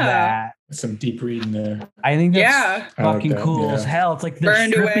love that. Some deep reading there. I think that's fucking cool as hell. It's like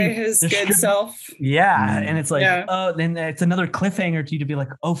burned away his good self. Yeah, and it's like, then it's another cliffhanger to you to be like,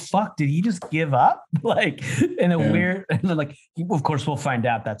 oh fuck, did he just give up? Like in a weird, and then like, of course we'll find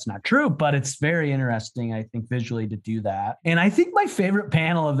out that's not true, but it's very interesting, I think, visually to do that. And I think my favorite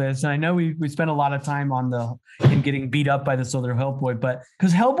panel of this, and I know we spent a lot of time on him getting beat up by this other Hellboy, but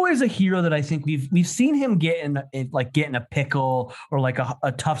because Hellboy is a hero that I think we've seen him get in a pickle or like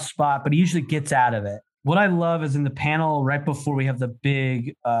a tough spot, but he usually gets out of it. What I love is in the panel right before we have the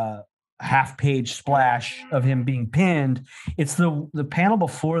big half-page splash of him being pinned. It's the panel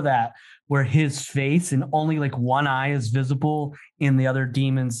before that where his face and only like one eye is visible in the other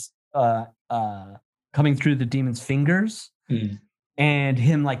demon's coming through the demon's fingers. And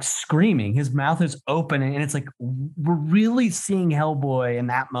him like screaming, his mouth is open, and it's like we're really seeing Hellboy in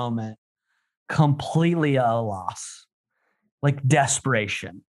that moment completely at a loss, like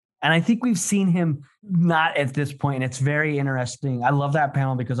desperation. And I think we've seen him not at this point, and it's very interesting. I love that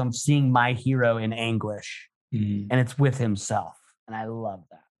panel because I'm seeing my hero in anguish, and it's with himself, and I love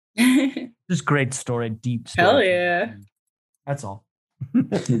that. Just great story, deep story. Hell yeah. That's all.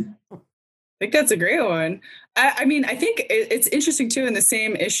 I think that's a great one. I mean, I think it's interesting too in the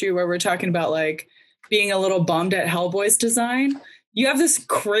same issue where we're talking about like being a little bummed at Hellboy's design. You have this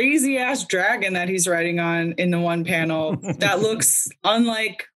crazy ass dragon that he's riding on in the one panel that looks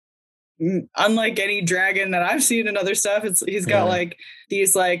unlike any dragon that I've seen in other stuff. He's got like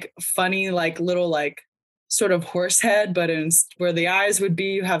these like funny like little like sort of horse head, but where the eyes would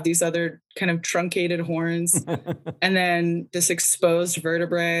be, you have these other kind of truncated horns, and then this exposed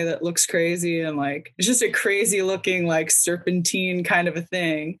vertebrae that looks crazy, and like it's just a crazy looking like serpentine kind of a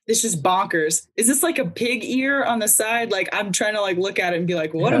thing. It's just bonkers. Is this like a pig ear on the side? Like I'm trying to like look at it and be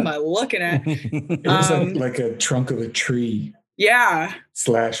like, what am I looking at? It looks like a trunk of a tree. Yeah. /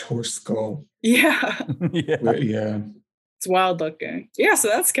 horse skull. Yeah. Yeah. It's wild looking. Yeah, so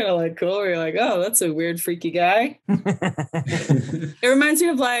that's kind of like cool. Where you're like, oh, that's a weird, freaky guy. It reminds me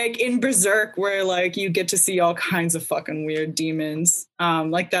of like in Berserk, where like you get to see all kinds of fucking weird demons.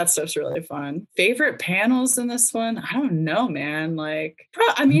 Like that stuff's really fun. Favorite panels in this one? I don't know, man. Like,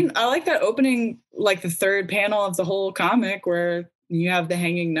 I mean, I like that opening, like the third panel of the whole comic where you have the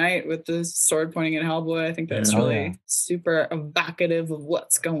hanging knight with the sword pointing at Hellboy. I think that's really super evocative of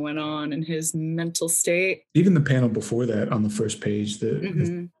what's going on in his mental state. Even the panel before that on the first page,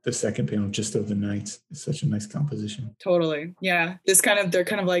 the second panel just of the knights, is such a nice composition. Totally. Yeah. They're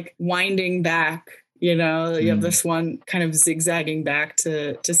kind of like winding back, you know, you have this one kind of zigzagging back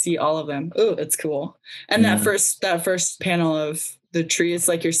to see all of them. Oh, it's cool. And that first panel of the tree, it's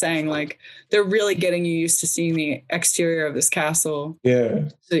like you're saying, like they're really getting you used to seeing the exterior of this castle. Yeah.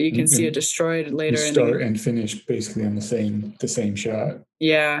 So that you can see it destroyed later. Start and finish basically on the same shot.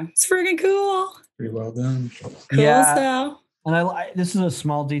 Yeah. It's freaking cool. Pretty well done. Cool stuff. And this is a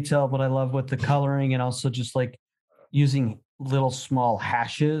small detail, but I love with the coloring and also just like using little small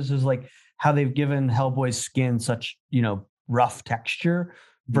hashes is like how they've given Hellboy's skin such, you know, rough texture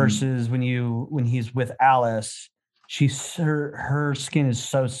versus when he's with Alice, her skin is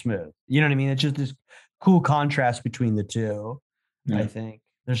so smooth. You know what I mean? It's just this cool contrast between the two. I think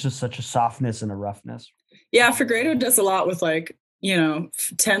there's just such a softness and a roughness. Yeah, Figueredo does a lot with like, you know,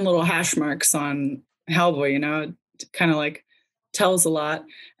 10 little hash marks on Hellboy, you know, it kind of like tells a lot.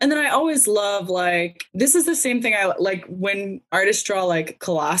 And then I always love like, this is the same thing I like when artists draw like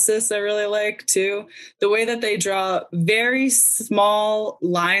Colossus, I really like too. The way that they draw very small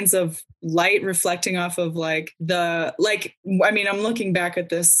lines of light reflecting off of like I'm looking back at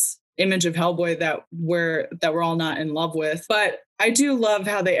this image of Hellboy that we're all not in love with, but I do love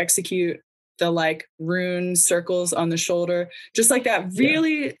how they execute the like rune circles on the shoulder, just like that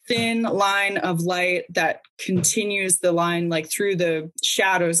really thin line of light that continues the line like through the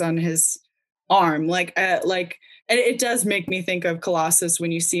shadows on his arm, and it does make me think of Colossus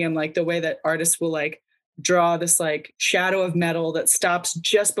when you see him, like the way that artists will like draw this like shadow of metal that stops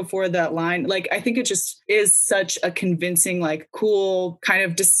just before that line. Like I think it just is such a convincing, like cool kind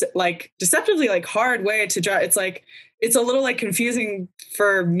of deceptively like hard way to draw. It's like it's a little like confusing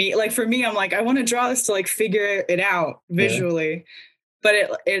for me. Like for me, I'm like, I want to draw this to like figure it out visually, but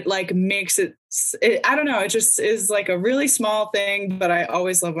it like makes it, I don't know. It just is like a really small thing, but I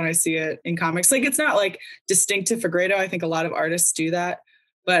always love when I see it in comics. Like it's not like distinct to Figueredo. I think a lot of artists do that,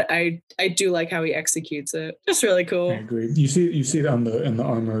 but I do like how he executes it. Just really cool. I agree. You see it in the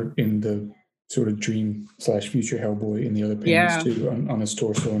armor in the sort of dream / future Hellboy in the other panels too, on his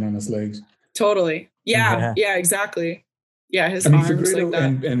torso and on his legs. Totally. Yeah, exactly. Yeah, his arms Figueredo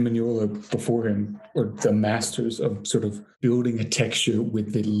like that. and Mignola before him are the masters of sort of building a texture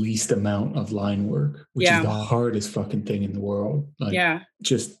with the least amount of line work, which is the hardest fucking thing in the world. Like,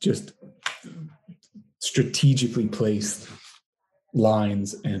 just strategically placed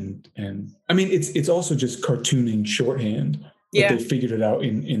lines and I mean it's also just cartooning shorthand, but they figured it out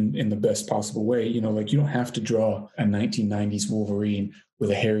in the best possible way. You know, like you don't have to draw a 1990s Wolverine with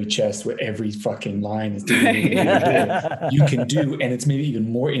a hairy chest where every fucking line is you can do, and it's maybe even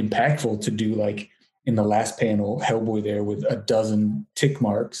more impactful to do like in the last panel, Hellboy there with a dozen tick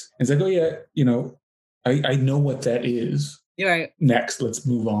marks. And it's like, oh yeah, you know, I know what that is. You're right. next, let's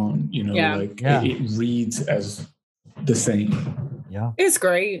move on. Yeah. It reads as the same. Yeah. It's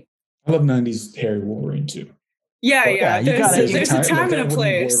great. I love 90s Harry Wolverine too. Yeah, But yeah. There's a time and a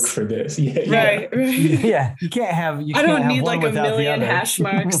place. Work for this. Yeah, right. Yeah, you can't have. I don't need like a million hash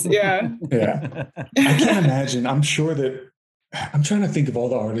marks. Yeah. Yeah. I can't imagine. I'm sure that I'm trying to think of all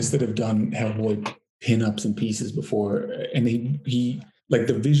the artists that have done Hellboy pinups and pieces before, and he like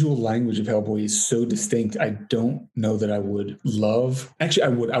the visual language of Hellboy is so distinct. I don't know that I would love.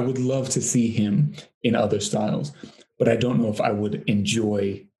 Actually, I would love to see him in other styles, but I don't know if I would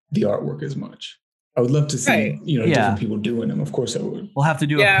enjoy the artwork as much. I would love to see, different people doing them. Of course I would. We'll have to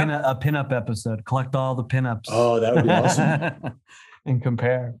do a pinup episode, collect all the pinups. Oh, that would be awesome. And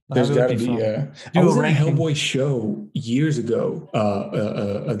compare. There's got to be, yeah. I was at a Hellboy show years ago,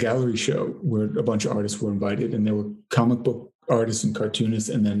 a gallery show where a bunch of artists were invited, and there were comic book artists and cartoonists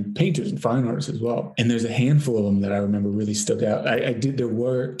and then painters and fine artists as well. And there's a handful of them that I remember really stuck out. There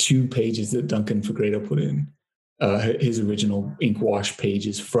were 2 pages that Duncan Fegredo put in, his original ink wash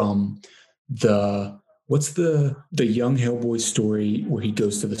pages from what's the young Hellboy story where he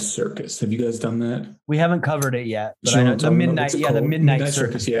goes to the circus? Have you guys done that? We haven't covered it yet, but I know the Midnight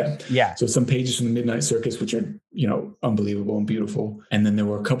Circus. Yeah. So some pages from the Midnight Circus, which are, unbelievable and beautiful. And then there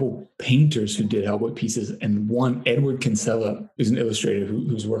were a couple painters who did Hellboy pieces, and one, Edward Kinsella, who's an illustrator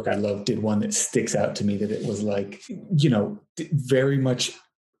whose work I love, did one that sticks out to me, that it was like, very much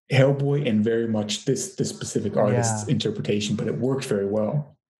Hellboy and very much this specific artist's interpretation, but it worked very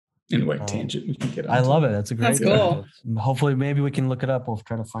well. Anyway, tangent. We can get on. I love it. That's a great. That's cool. Hopefully, maybe we can look it up. We'll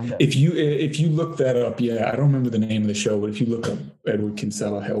try to find it. If you look that up, I don't remember the name of the show, but if you look up Edward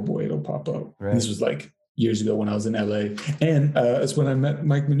Kinsella Hellboy, it'll pop up. Right. This was like years ago when I was in LA, and it's when I met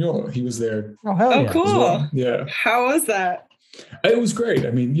Mike Mignola. He was there. Oh, hell yeah! Oh, cool. Well. Yeah. How was that? It was great.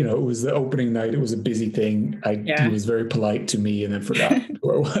 I mean, it was the opening night. It was a busy thing. He was very polite to me and then forgot. He's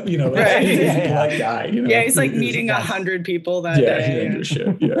a polite guy. Yeah, he's like meeting 100 people that day. Yeah, he didn't do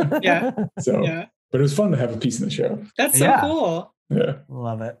shit. Yeah. Yeah. So, but it was fun to have a piece in the show. That's so cool. Yeah.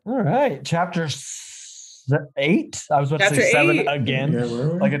 Love it. All right. Chapter 8. I was about to say 7 again. Yeah,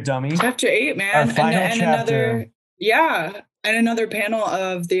 like a dummy. Chapter 8, man. Our final chapter. And another panel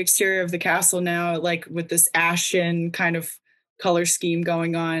of the exterior of the castle now, like with this ashen kind of color scheme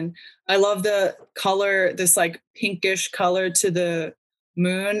going on. I love the color, this like pinkish color to the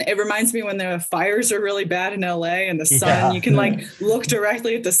moon. It reminds me when the fires are really bad in LA and the sun, you can like look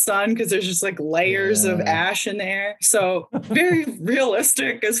directly at the sun because there's just like layers of ash in there. So very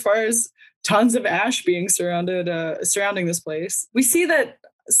realistic as far as tons of ash being surrounding this place. We see that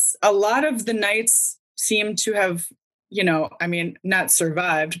a lot of the knights seem to have, not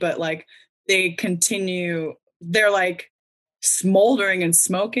survived, but like they continue, they're like smoldering and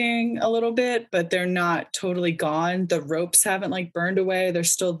smoking a little bit, but they're not totally gone. The ropes haven't like burned away. They're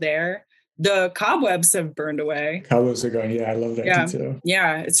still there. The cobwebs have burned away. Cobwebs are gone. Yeah, I love that detail.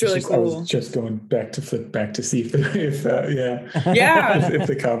 Yeah, it's really cool. I was just going back to flip back to see if if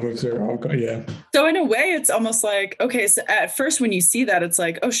the cobwebs are all gone. Yeah. So in a way, it's almost like, okay, so at first when you see that, it's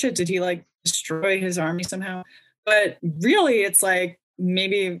like, oh shit, did he like destroy his army somehow? But really, it's like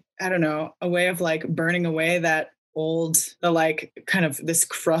maybe, I don't know, a way of like burning away that like kind of this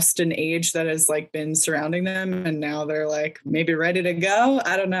crust and age that has like been surrounding them, and now they're like maybe ready to go.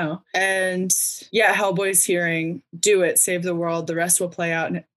 I don't know. And Hellboy's hearing, do it, save the world, the rest will play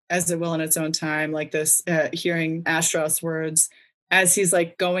out as it will in its own time, like this, hearing Astaroth's words as he's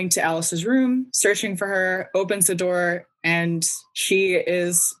like going to Alice's room, searching for her, opens the door, and she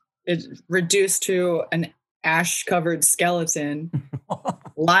is reduced to an ash-covered skeleton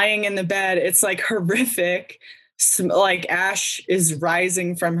lying in the bed. It's like horrific. Like ash is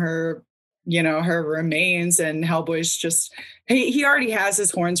rising from her, her remains, and Hellboy's just, he already has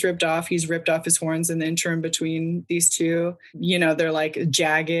his horns ripped off. He's ripped off his horns in the interim between these two. They're like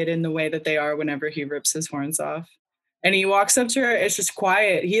jagged in the way that they are whenever he rips his horns off. And he walks up to her. It's just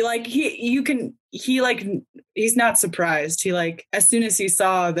quiet. He's not surprised. He like, as soon as he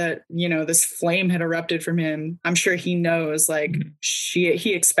saw that, this flame had erupted from him, I'm sure he knows like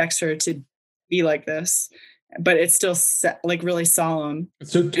he expects her to be like this. But it's still like really solemn.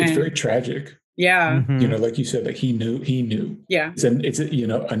 So it's very tragic. Yeah. Mm-hmm. Like you said, like he knew. Yeah. It's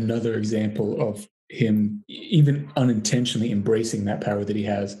another example of him even unintentionally embracing that power that he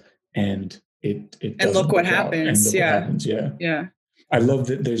has. And it and look what happens. What happens. Yeah. Yeah. I love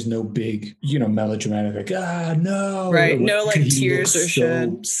that there's no big, melodramatic, like, no. Right. No like tears or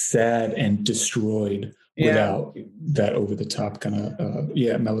so sad and destroyed. Without that over the top kind of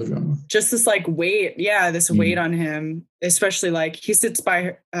melodrama. Just this like weight, this weight on him, especially like he sits by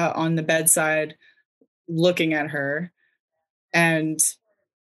her, on the bedside looking at her, And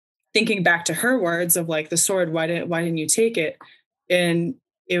thinking back to her words of like the sword, why didn't you take it? And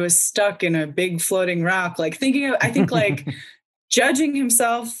it was stuck in a big floating rock. Like I think like judging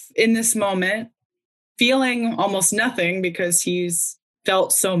himself in this moment, feeling almost nothing because he's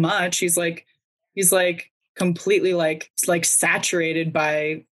felt so much. He's like completely like saturated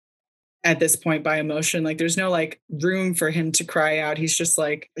by, at this point, by emotion. Like there's no like room for him to cry out. He's just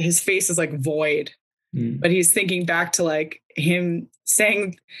like, his face is like void. But he's thinking back to like him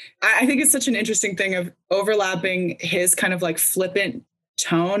saying, I think it's such an interesting thing of overlapping his kind of like flippant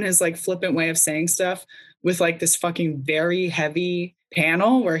tone, his like flippant way of saying stuff with like this fucking very heavy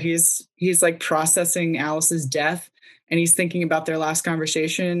panel where he's like processing Alice's death, and he's thinking about their last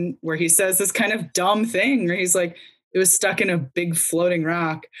conversation where he says this kind of dumb thing where he's like, it was stuck in a big floating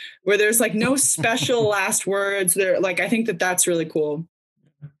rock, where there's like no special last words there. Like, I think that that's really cool.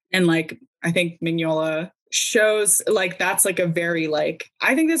 And like, I think Mignola shows like, that's like a very like,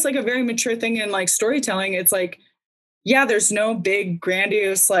 I think that's like a very mature thing in like storytelling. It's like, yeah, there's no big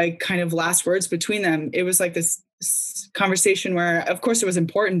grandiose, like kind of last words between them. It was like this conversation where of course it was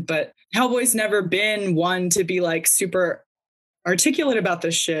important, but Hellboy's never been one to be like super articulate about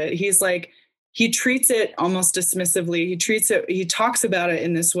this shit. He's like, he treats it almost dismissively. He talks about it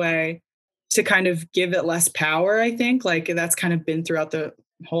in this way to kind of give it less power. I think like that's kind of been throughout the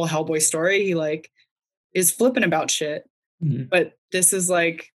whole Hellboy story. He like is flippant about shit, but this is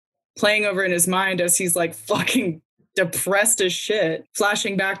like playing over in his mind as he's like fucking depressed as shit,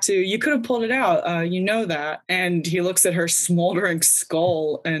 flashing back to, you could have pulled it out, you know that. And he looks at her smoldering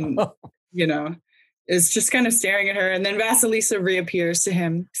skull and you know, is just kind of staring at her. And then Vasilisa reappears to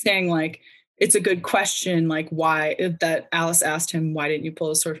him saying like, it's a good question, like why, that Alice asked him, why didn't you pull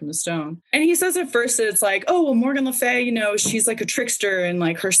the sword from the stone? And he says at first that it's like, oh, well, Morgan Le Fay, you know, she's like a trickster and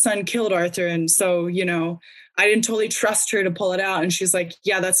like her son killed Arthur. And so, you know, I didn't totally trust her to pull it out. And she's like,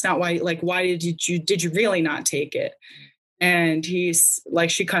 yeah, that's not why, like, why did you really not take it? And he's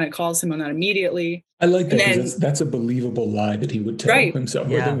like, she kind of calls him on that immediately. I like that. Then, that's a believable lie that he would tell himself,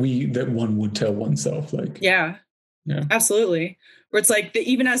 or that one would tell oneself. Like, yeah, absolutely. Where it's like,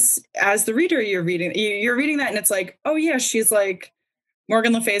 even as the reader, you're reading that, and it's like, oh yeah, she's like,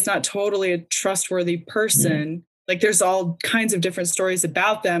 Morgan Le Fay is not totally a trustworthy person. Yeah. Like there's all kinds of different stories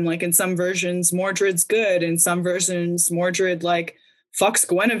about them. Like in some versions, Mordred's good. In some versions, Mordred like fucks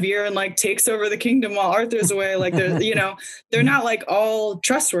Guinevere and like takes over the kingdom while Arthur's away. Like they're, you know, they're not like all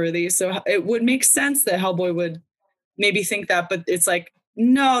trustworthy. So it would make sense that Hellboy would maybe think that, but it's like,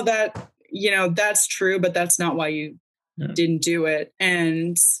 no, that, you know, that's true, but that's not why you didn't do it.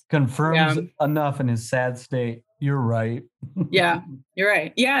 And confirms enough in his sad state. You're right. Yeah, you're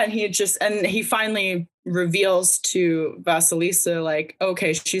right. Yeah. And he finally reveals to Vasilisa, like,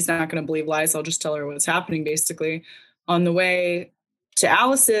 okay, she's not going to believe lies. I'll just tell her what's happening. Basically, on the way to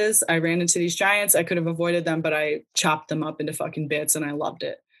Alice's, I ran into these giants. I could have avoided them, but I chopped them up into fucking bits, and I loved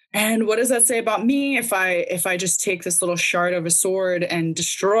it. And what does that say about me? If I just take this little shard of a sword and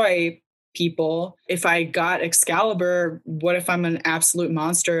destroy people, if I got Excalibur, what if I'm an absolute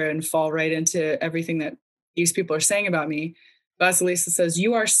monster and fall right into everything that these people are saying about me? Vasilisa says,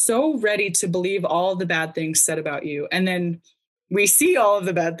 you are so ready to believe all the bad things said about you. And then we see all of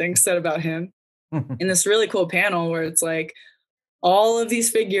the bad things said about him in this really cool panel where it's like all of these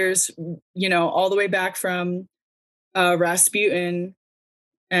figures, you know, all the way back from Rasputin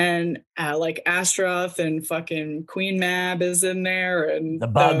and like Astaroth, and fucking Queen Mab is in there, and the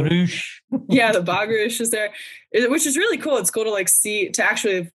Bagrush. The Bagrush is there, which is really cool. It's cool to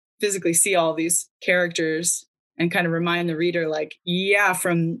actually physically see all these characters and kind of remind the reader, like, yeah,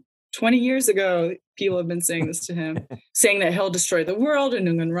 from 20 years ago, people have been saying this to him, saying that he'll destroy the world,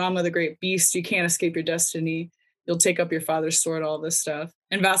 and when Rama, the great beast, you can't escape your destiny. You'll take up your father's sword, all this stuff.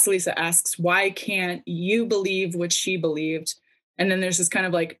 And Vasilisa asks, why can't you believe what she believed? And then there's this kind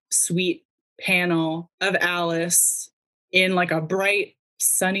of like sweet panel of Alice in like a bright,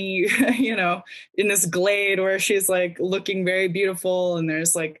 sunny, you know, in this glade where she's like looking very beautiful, and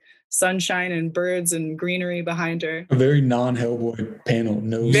there's like sunshine and birds and greenery behind her. A very non-Hellboy panel.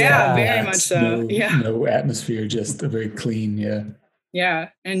 Very much so. No atmosphere, just a very clean, Yeah.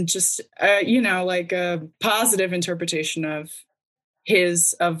 And just, you know, like a positive interpretation of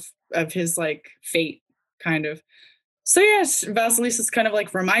his like fate, kind of. So yes, Vasilisa's kind of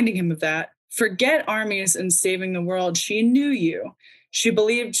like reminding him of that. Forget armies and saving the world. She knew you. She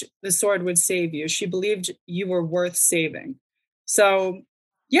believed the sword would save you. She believed you were worth saving. So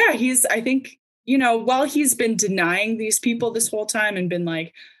yeah, I think, you know, while he's been denying these people this whole time and been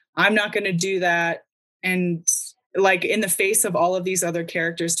like, I'm not going to do that. And like in the face of all of these other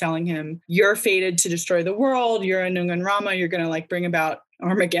characters telling him, you're fated to destroy the world, you're a Nungan Rama, you're going to like bring about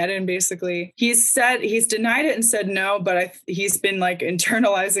Armageddon, basically. He's denied it and said no, but he's been like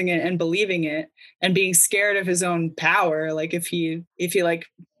internalizing it and believing it and being scared of his own power. Like if he like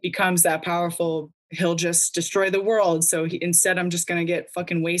becomes that powerful, he'll just destroy the world. So instead, I'm just going to get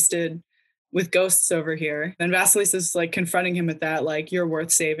fucking wasted with ghosts over here. And Vasilisa's like confronting him with that, like, you're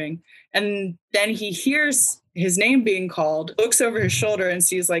worth saving. And then he hears his name being called, looks over his shoulder and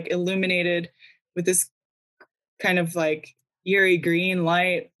sees like illuminated with this kind of like eerie green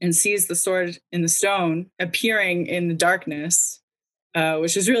light, and sees the sword in the stone appearing in the darkness,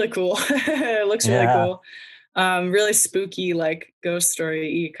 which is really cool. It looks really cool. Really spooky, like ghost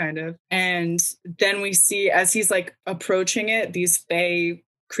story-y kind of. And then we see, as he's like approaching it, these fae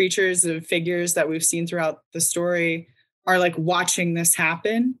creatures and figures that we've seen throughout the story are like watching this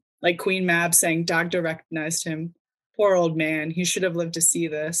happen. Like Queen Mab saying, Dagda recognized him. Poor old man. He should have lived to see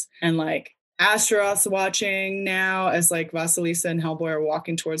this. And like Astaroth's watching now as like Vasilisa and Hellboy are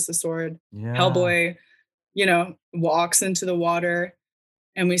walking towards the sword. Yeah. Hellboy, walks into the water,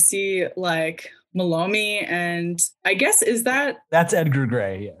 and we see like Melomi, and I guess that's Edgar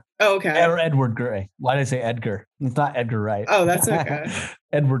Gray. Yeah. Oh, okay. Or Edward Gray. Why did I say Edgar? It's not Edgar Wright. Oh, that's okay.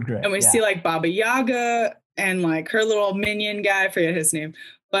 Edward Gray. And we see like Baba Yaga and like her little minion guy, I forget his name.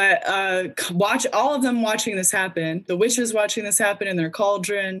 But watch all of them watching this happen. The witches watching this happen in their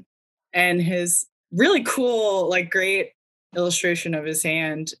cauldron, and his really cool, like great illustration of his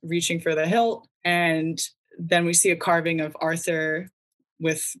hand reaching for the hilt. And then we see a carving of Arthur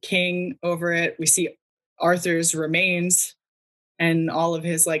with King over it. We see Arthur's remains and all of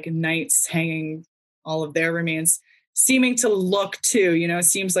his like knights hanging, all of their remains, seeming to look too, it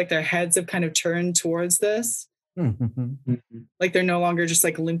seems like their heads have kind of turned towards this. Like they're no longer just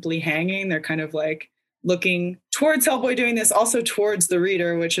like limply hanging. They're kind of like looking towards Hellboy doing this, also towards the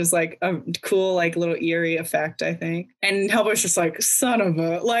reader, which is like a cool, like little eerie effect, I think. And Hellboy's just like, son of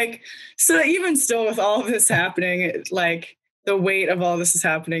a, like, so even still with all of this happening, like the weight of all this is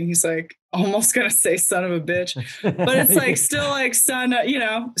happening, he's like almost gonna say son of a bitch, but it's like still like son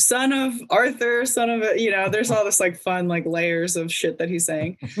of Arthur, son of a, there's all this like fun like layers of shit that he's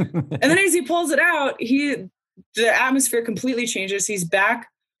saying. And then as he pulls it out, the atmosphere completely changes. He's back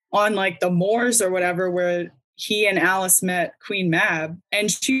on like the moors or whatever, where he and Alice met Queen Mab, and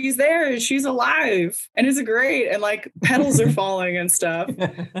she's there, she's alive, and it's great, and like petals are falling and stuff.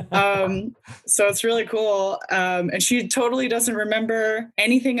 So it's really cool. And she totally doesn't remember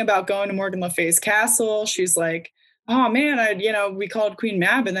anything about going to Morgan Le Fay's castle. She's like, oh man, we called Queen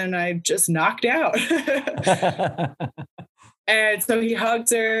Mab and then I just knocked out. And so he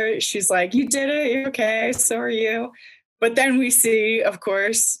hugs her. She's like, you did it, you're okay, so are you. But then we see, of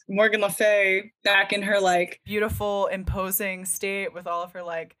course, Morgan Le Fay back in her like beautiful, imposing state with all of her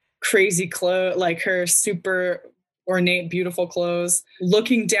like crazy clothes, like her super ornate, beautiful clothes,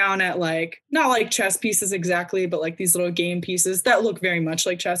 looking down at like, not like chess pieces exactly, but like these little game pieces that look very much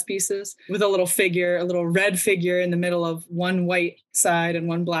like chess pieces, with a little figure, a little red figure in the middle of one white side and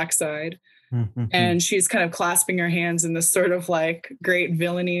one black side. And she's kind of clasping her hands in this sort of like great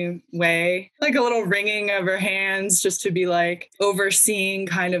villainy way, like a little wringing of her hands, just to be like overseeing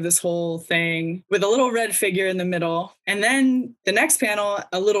kind of this whole thing, with a little red figure in the middle. And then the next panel,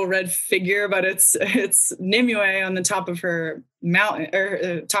 a little red figure, but it's Nimue on the top of her mountain,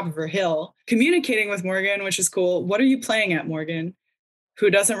 or top of her hill, communicating with Morgan, which is cool. What are you playing at, Morgan? Who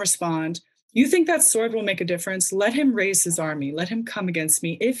doesn't respond. You think that sword will make a difference? Let him raise his army. Let him come against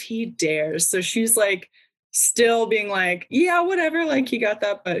me if he dares. So she's like still being like, yeah, whatever. Like he got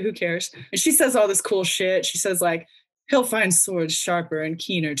that, but who cares? And she says all this cool shit. She says like, he'll find swords sharper and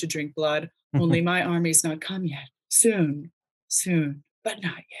keener to drink blood. Only my army's not come yet. Soon, but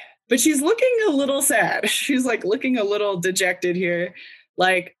not yet. But she's looking a little sad. She's like looking a little dejected here.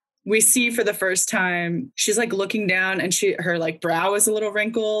 Like we see for the first time, she's like looking down, and her like brow is a little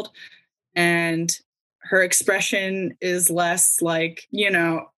wrinkled. And her expression is less like,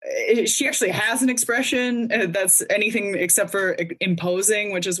 she actually has an expression that's anything except for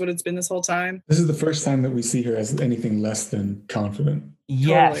imposing, which is what it's been this whole time. This is the first time that we see her as anything less than confident.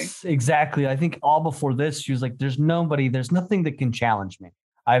 Yes, totally. Exactly. I think all before this, she was like, there's nothing that can challenge me.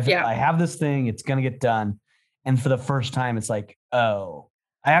 I have this thing, it's going to get done. And for the first time, it's like, oh,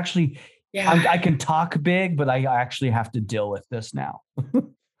 I can talk big, but I actually have to deal with this now.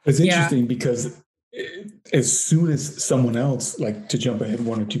 It's interesting because as soon as someone else, like to jump ahead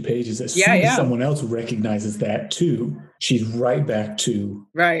 1 or 2 pages, as Yeah, soon yeah. as someone else recognizes that too, she's right back to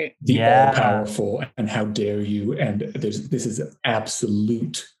Right. the Yeah. all-powerful and how dare you, and this is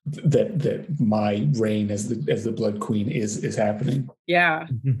absolute that my reign as the Blood Queen is happening. Yeah.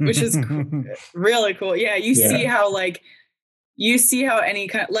 Which is really cool. Yeah, you Yeah. see how like you see how any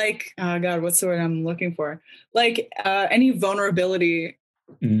kind like oh god, what's the word I'm looking for? Like any vulnerability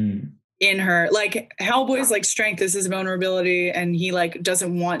Mm. in her. Like Hellboy's like strength is his vulnerability, and he like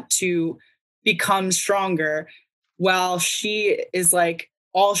doesn't want to become stronger, while she is like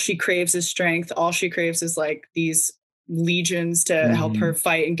all she craves is strength. All she craves is like these legions to help her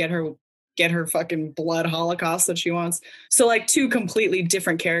fight and get her fucking blood holocaust that she wants. So like two completely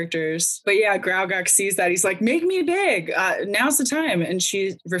different characters. But yeah, Graugok sees that. He's like, make me big. Now's the time. And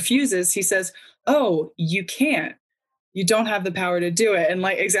she refuses. He says, oh, you can't. You don't have the power to do it. And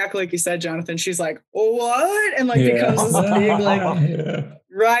like exactly like you said, Jonathan, she's like, what? And like becomes this big, like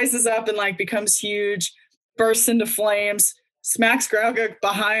rises up and like becomes huge, bursts into flames, smacks Graugok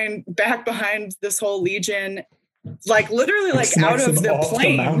back behind this whole legion, like literally like out of the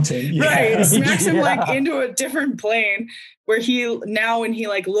plane. Right. Smacks him like into a different plane where when he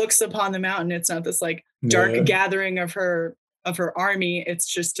like looks upon the mountain, it's not this like dark gathering of her army. It's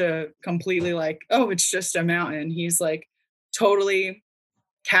just a completely like, oh, it's just a mountain. He's like totally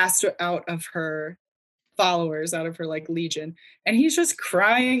cast out of her followers, out of her like legion, and he's just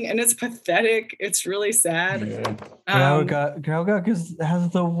crying, and it's pathetic. It's really sad. Graugok has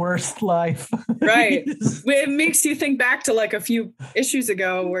the worst life. Right. It makes you think back to like a few issues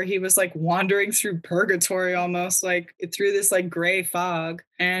ago where he was like wandering through purgatory, almost like through this like gray fog,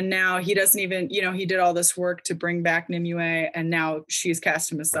 and now he doesn't even, he did all this work to bring back Nimue, and now she's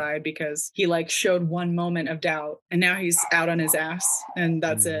cast him aside because he like showed one moment of doubt, and now he's out on his ass, and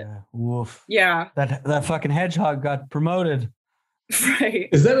that's it. Woof. Yeah. That fucking hedgehog got promoted. Right.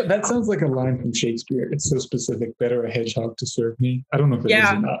 Is that sounds like a line from Shakespeare. It's so specific. Better a hedgehog to serve me. I don't know if it is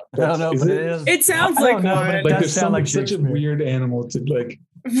or not. I don't know, but it is. It sounds like one. Like there's such a weird animal to like.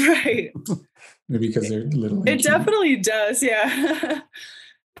 Right. Maybe because they're little. It definitely does. Yeah.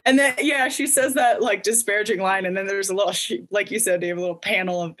 And then, she says that like disparaging line, and then there's a little, like you said, Dave, a little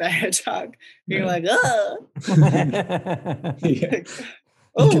panel of the hedgehog being like, "Oh." Yeah.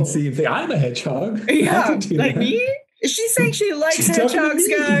 You can see if I'm a hedgehog. Yeah, like me. Is she saying she likes hedgehogs,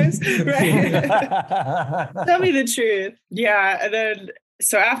 guys? Right. Tell me the truth. Yeah, and then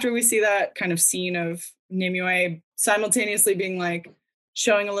so after we see that kind of scene of Nimue simultaneously being like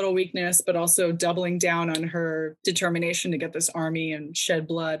showing a little weakness, but also doubling down on her determination to get this army and shed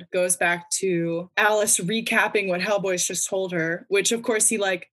blood, goes back to Alice recapping what Hellboy's just told her, which of course he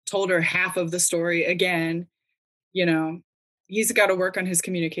like told her half of the story again. He's got to work on his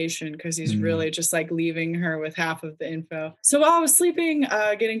communication because he's really just like leaving her with half of the info. So while I was sleeping,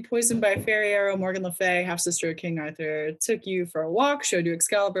 getting poisoned by a fairy arrow, Morgan Le Fay, half sister of King Arthur, took you for a walk, showed you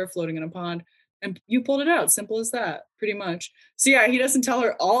Excalibur floating in a pond, and you pulled it out. Simple as that, pretty much. So yeah, he doesn't tell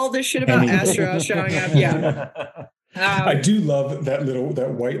her all this shit about Astra showing up. Yeah. I do love that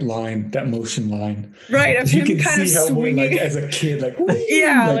white line, that motion line. Right, of him kind of swinging. Like, as a kid, like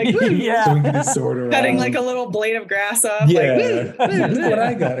swinging his sword around, cutting like a little blade of grass off. Yeah, look what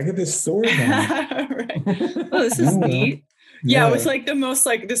I got! I got this sword now. Right. Oh, this is neat. Yeah, it was like the most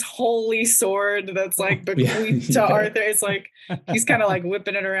like this holy sword that's like bequeathed to Arthur. It's like he's kind of like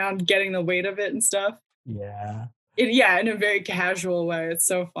whipping it around, getting the weight of it and stuff. Yeah. In a very casual way. It's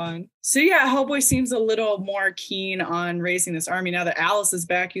so fun. So yeah, Hellboy seems a little more keen on raising this army. Now that Alice is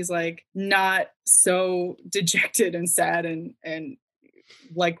back, he's like not so dejected and sad and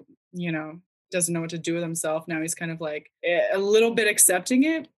like, doesn't know what to do with himself. Now he's kind of like a little bit accepting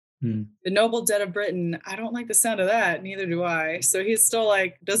it. The noble dead of Britain, I don't like the sound of that. Neither do I. So he's still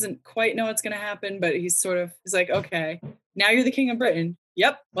like, doesn't quite know what's going to happen, but he's like, okay, now you're the king of Britain.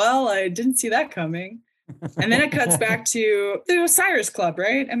 Yep. Well, I didn't see that coming. And then it cuts back to the Osiris Club,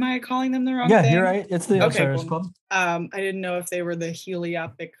 right? Am I calling them the wrong thing? Yeah, you're right. It's the Osiris Club. I didn't know if they were the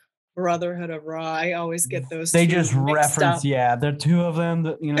Heliopic Brotherhood of Ra. I always get those. They just reference, there are two of them.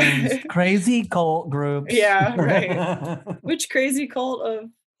 That crazy cult groups. Yeah, right. Which crazy cult of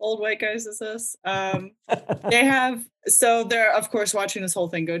old white guys is this? They're of course watching this whole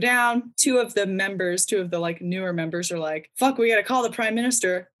thing go down. Two of the like newer members are like, fuck, we gotta call the prime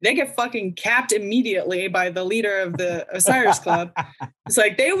minister. They get fucking capped immediately by the leader of the Osiris Club. It's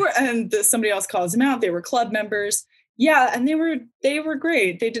like somebody else calls them out. They were club members. Yeah, and they were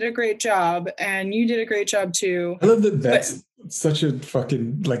great. They did a great job, and you did a great job too. I love that. That's such a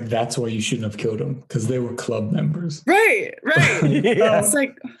fucking like. That's why you shouldn't have killed them, because they were club members. Right. Yeah. It's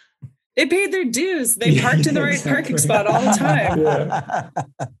like They paid their dues. They parked in the right parking spot all the time. Yeah.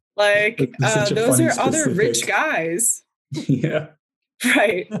 Like Such a those funny are other rich specific- guys. Yeah.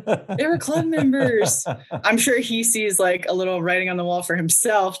 Right. They were club members. I'm sure he sees like a little writing on the wall for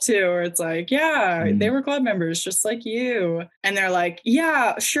himself too, where it's like, yeah, they were club members just like you. And they're like,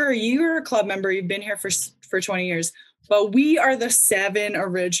 yeah, sure, you're a club member. You've been here for 20 years. But we are the 7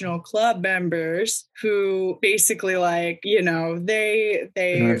 original club members who basically like, you know, Been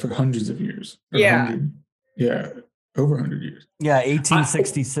around for hundreds of years. Or Yeah. 100 yeah. Over 100 years. Yeah,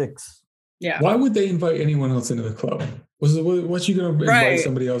 1866. yeah. Why would they invite anyone else into the club? What's you going to invite Right.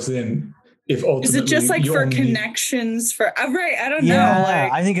 somebody else in if ultimately Is it just like you for only need- connections for right? I don't Yeah, know.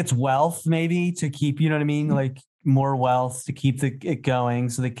 Like I think it's wealth maybe to keep, you know what I mean? Like more wealth to keep it going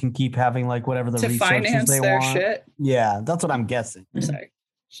so they can keep having like whatever the to resources finance they their want. shit. Yeah, that's what I'm guessing. Sorry.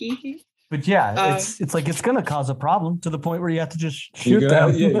 But yeah, it's like it's gonna cause a problem to the point where you have to just shoot You're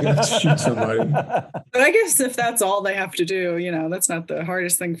them. gonna have to shoot somebody. But I guess if that's all they have to do, you know, that's not the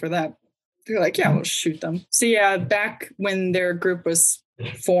hardest thing for them. They're like, yeah, we'll shoot them. So yeah, back when their group was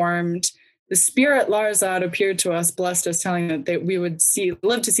formed, the spirit Larzad appeared to us, blessed us, telling us that we would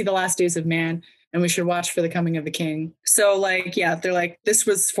live to see the last days of man, and we should watch for the coming of the king. So like, yeah, they're like, this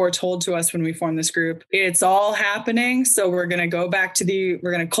was foretold to us when we formed this group. It's all happening. So we're going to go back to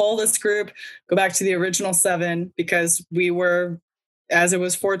we're going to cull this group, go back to the original 7, because we were, as it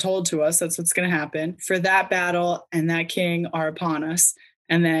was foretold to us, that's what's going to happen. For that battle and that king are upon us.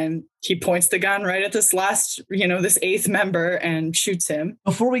 And then he points the gun right at this last, you know, this 8th member and shoots him.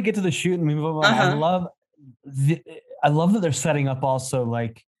 Before we get to the shoot and we move on, I love that they're setting up also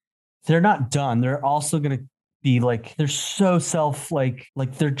like they're not done. They're also going to be like, they're so like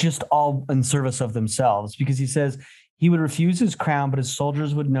they're just all in service of themselves, because he says he would refuse his crown, but his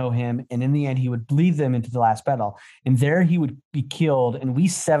soldiers would know him. And in the end, he would lead them into the last battle. And there he would be killed. And we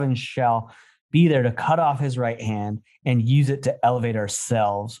 7 shall be there to cut off his right hand and use it to elevate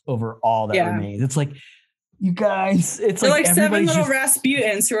ourselves over all that remains. It's like, you guys, it's like 7 little just,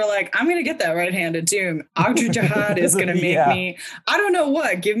 Rasputins who are like, I'm going to get that right-handed doom. Agdru Jihad is going to make me, I don't know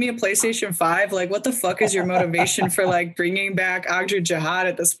what, give me a PlayStation 5. Like, what the fuck is your motivation for like bringing back Agdru Jihad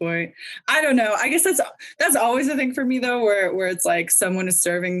at this point? I don't know. I guess that's always a thing for me though, where it's like someone is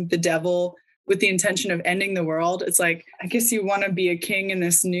serving the devil with the intention of ending the world. It's like, I guess you want to be a king in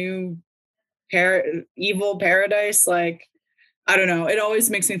this new evil paradise. Like, I don't know. It always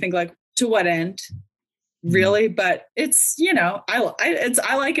makes me think like, to what end? Really? But it's, you know, I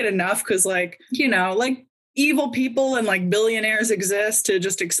like it enough because like, you know, like evil people and like billionaires exist to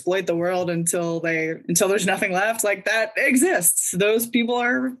just exploit the world until there's nothing left. Like, that exists. Those people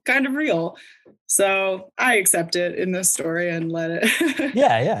are kind of real. So I accept it in this story and let it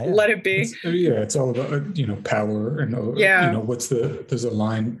let it be. It's all about, you know, power and you know, there's a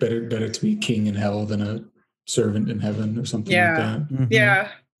line, better to be king in hell than a servant in heaven or something like that. Mm-hmm.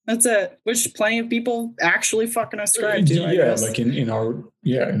 Yeah. That's it. Which plenty of people actually fucking ascribe to. I guess. Like in our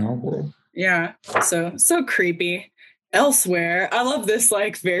world. Yeah. So creepy. Elsewhere. I love this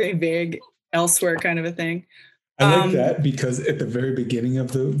like very vague elsewhere kind of a thing. I like that because at the very beginning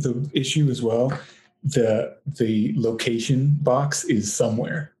of the issue as well, the location box is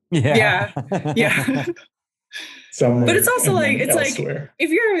somewhere. Yeah. Somewhere. But it's also like elsewhere. like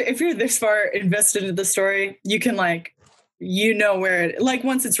if you're this far invested in the story, you can like, you know where it, like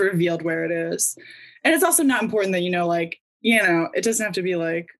once it's revealed where it is. And it's also not important that, you know, like, you know, it doesn't have to be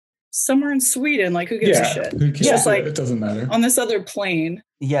like somewhere in Sweden. Like, who gives a shit? Who cares? Just like, it doesn't matter. On this other plane.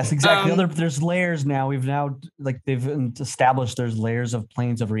 Yes, exactly. There's layers now. We've now like they've established there's layers of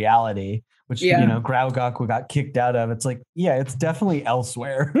planes of reality, which you know Graugok got kicked out of. It's like, yeah, it's definitely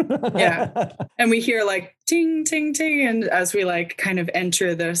elsewhere. Yeah. And we hear like ting, ting, ting. And as we like kind of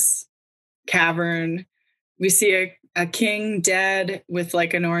enter this cavern, we see a king dead with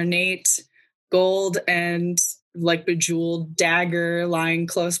like an ornate gold and like bejeweled dagger lying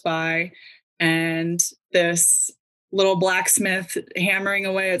close by, and this little blacksmith hammering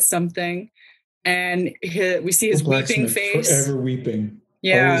away at something, and we see his weeping face. Forever weeping.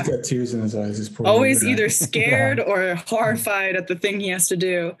 Yeah. Always got tears in his eyes. His poor always either scared or horrified at the thing he has to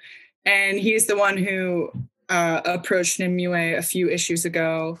do. And he's the one who approached Nimue a few issues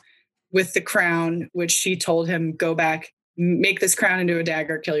ago with the crown, which she told him, go back, make this crown into a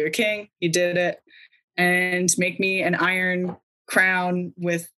dagger, kill your king. He did it. And make me an iron crown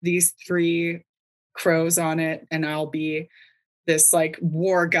with these 3 crows on it, and I'll be this like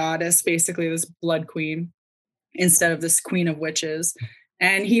war goddess, basically this blood queen, instead of this queen of witches.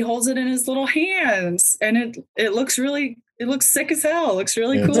 And he holds it in his little hands, and it looks sick as hell. It looks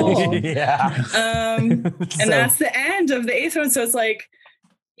really cool. Yeah. And that's the end of the 8th one. So it's like,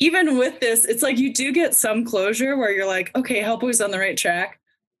 even with this, it's like you do get some closure where you're like, okay, Hellboy's on the right track,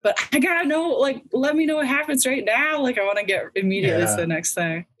 but I gotta know, like, let me know what happens right now. Like, I want to get immediately to the next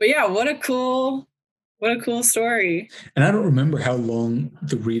thing. But yeah, what a cool story. And I don't remember how long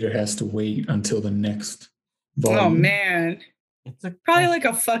the reader has to wait until the next volume. Oh man. It's probably like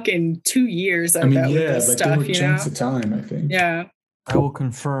a fucking 2 years. I mean, yeah, like there were chunks of time, I think. Yeah. I will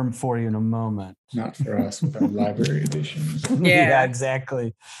confirm for you in a moment. Not for us with our library editions. Yeah,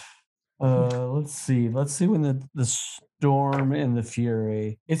 exactly. Let's see when the Storm and the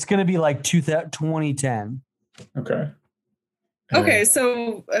Fury. It's going to be like 2010. Okay,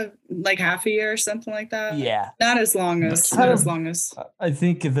 so like half a year or something like that. Yeah, not as long as. I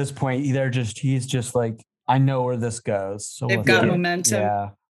think at this point, he's just like, I know where this goes. So they've got momentum. Yeah.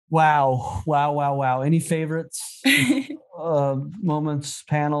 Wow. Any favorites, moments,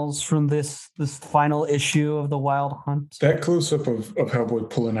 panels from this final issue of the Wild Hunt? That close up of Hellboy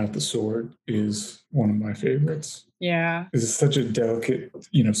pulling out the sword is one of my favorites. Yeah. It's such a delicate,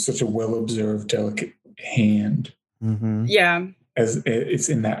 such a well observed, delicate hand. Mm-hmm. Yeah. As it's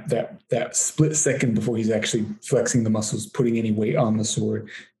in that split second before he's actually flexing the muscles, putting any weight on the sword.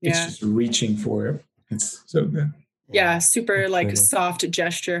 It's just reaching for it. It's so good. Yeah, super like soft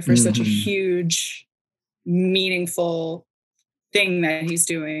gesture for such a huge, meaningful thing that he's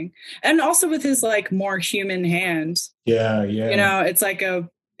doing. And also with his like more human hand. Yeah. It's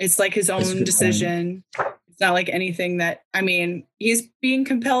like his own decision. It's not like anything that, I mean, he's being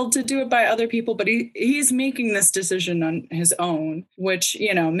compelled to do it by other people, but he's making this decision on his own, which,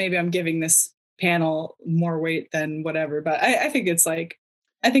 maybe I'm giving this panel more weight than whatever, but I think it's like,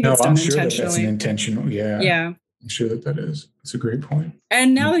 it's done intentionally. That's an intentional. Yeah. I'm sure that is. It's a great point.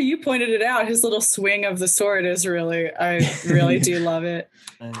 And now that you pointed it out, his little swing of the sword is I really do love it.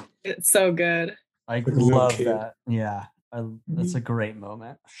 It's so good. I love that. Yeah. That's a great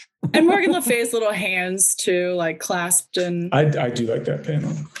moment. And Morgan Le Fay's little hands too, like clasped and I do like that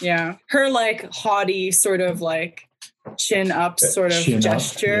panel. Yeah. Her like haughty sort of like chin up sort of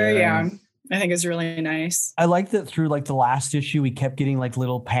gesture. Yeah. I think is really nice. I like that through like the last issue, we kept getting like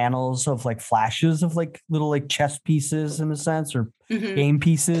little panels of like flashes of like little like chess pieces in a sense or game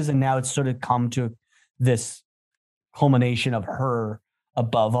pieces. And now it's sort of come to this culmination of her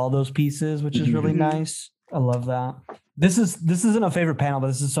above all those pieces, which is really nice. I love that. This isn't a favorite panel, but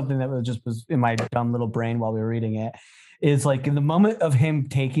this is something that was in my dumb little brain while we were reading it. Is like in the moment of him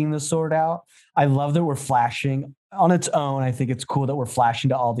taking the sword out, I love that we're flashing on its own. I think it's cool that we're flashing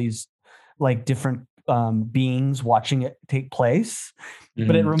to all these like different beings watching it take place,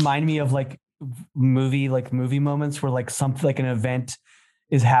 but it reminded me of like movie moments where like something like an event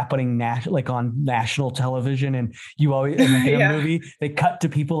is happening like on national television, and you always in a movie they cut to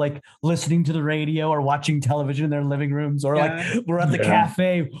people like listening to the radio or watching television in their living rooms, or like we're at the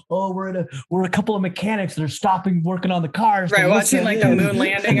cafe. Oh, we're a couple of mechanics that are stopping working on the cars, right? Watching like the moon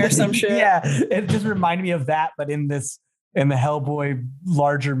landing or some shit. Yeah, it just reminded me of that, but in the Hellboy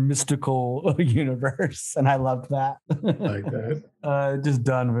larger mystical universe. And I loved that. Like that. Just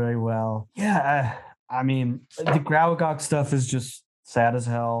done very well. Yeah. I mean, the Grauagok stuff is just sad as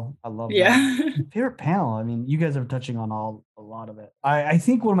hell. I love that. Favorite panel. I mean, you guys are touching on a lot of it. I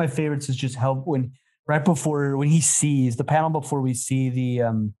think one of my favorites is just when he sees the panel before we see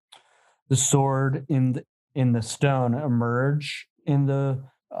the sword in the stone emerge in the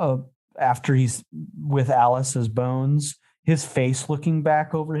after he's with Alice as Bones, his face looking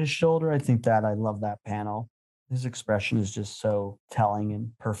back over his shoulder. I think that I love that panel. His expression is just so telling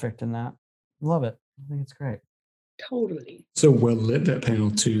and perfect in that. Love it. I think it's great. Totally. So well lit, that panel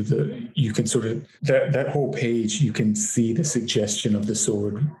too. You can sort of that whole page, you can see the suggestion of the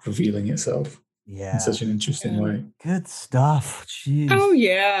sword revealing itself. Yeah. In such an interesting way. Good stuff. Jeez. Oh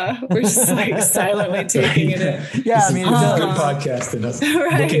yeah. We're just like silently taking it in. Yeah, I mean, it's good podcasting. Us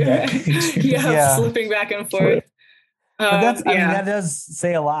looking at flipping back and forth. But I mean, that does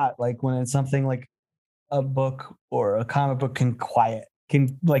say a lot. Like when it's something like a book or a comic book can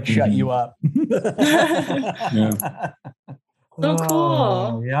like shut you up. So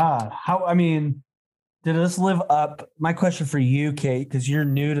cool. Yeah. Did this live up? My question for you, Kate, because you're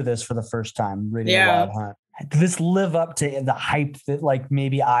new to this for the first time reading The Wild Hunt. Did this live up to the hype that like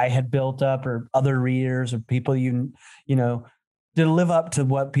maybe I had built up or other readers or people you know, did it live up to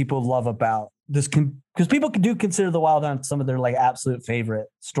what people love about this? Because people do consider The Wild Hunt some of their like absolute favorite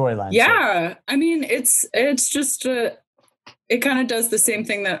storylines. Yeah. I mean, it's just it kind of does the same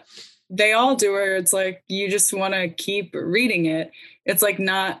thing that they all do, where it's like you just want to keep reading it. It's like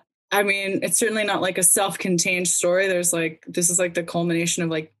not, I mean, it's certainly not like a self-contained story. There's like, this is like the culmination of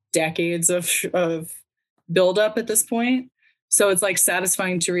like decades of buildup at this point. So it's like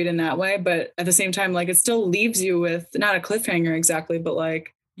satisfying to read in that way, but at the same time, like it still leaves you with not a cliffhanger exactly, but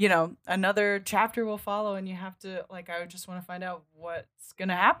like, you know, another chapter will follow and you have to like, I would just want to find out what's going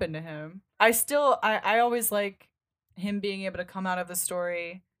to happen to him. I always like him being able to come out of the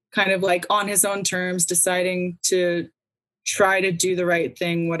story kind of like on his own terms, deciding to try to do the right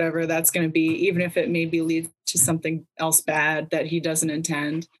thing, whatever that's going to be, even if it maybe leads to something else bad that he doesn't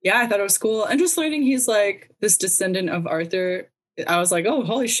intend. Yeah, I thought it was cool. And just learning he's like this descendant of Arthur, I was like, oh,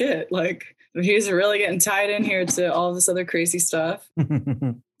 holy shit. Like he's really getting tied in here to all this other crazy stuff.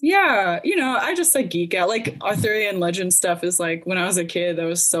 Yeah, you know, I just like geek out. Like Arthurian legend stuff is like when I was a kid, that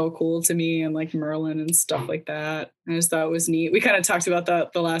was so cool to me, and like Merlin and stuff like that. I just thought it was neat. We kind of talked about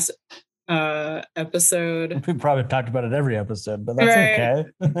that the last episode. We probably talked about it every episode, but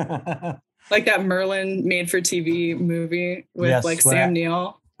that's okay. Like that Merlin made for TV movie with like Sam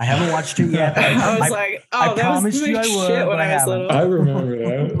Neill. I haven't watched it yet. I was like, oh, I that promised was you I would, shit when but I was little. I remember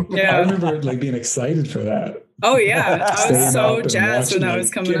that. Yeah. I remember like being excited for that. Oh yeah, I was so jazzed when that like,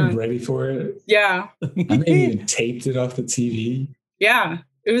 was coming getting on. ready for it. Yeah. I maybe even taped it off the TV. Yeah,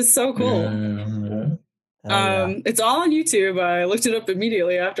 it was so cool. Yeah, I remember that. It's all on YouTube. I looked it up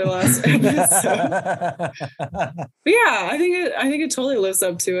immediately after last episode. But yeah, I think it totally lives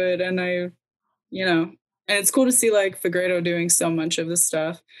up to it, and and it's cool to see like Fegredo doing so much of this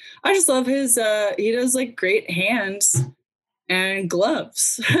stuff. I just love his. He does like great hands and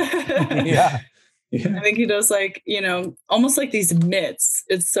gloves. Yeah. Yeah. I think he does like, almost like these mitts.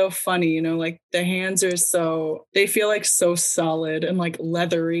 It's so funny, like the hands are they feel like so solid and like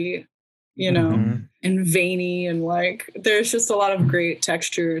leathery, and veiny, and like there's just a lot of great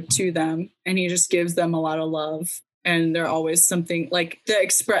texture to them, and he just gives them a lot of love. And they're always something like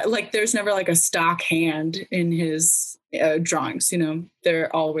like there's never like a stock hand in his drawings,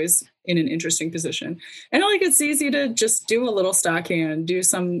 they're always in an interesting position. And like it's easy to just do a little stock hand, do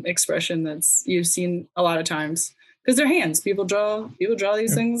some expression that's you've seen a lot of times, because they're hands. People draw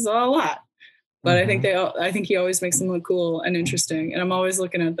these things a lot. But I think he always makes them look cool and interesting. And I'm always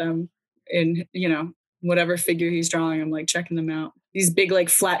looking at them in, whatever figure he's drawing. I'm like checking them out. These big like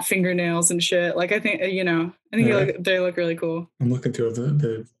flat fingernails and shit. Like I think they look really cool. I'm looking through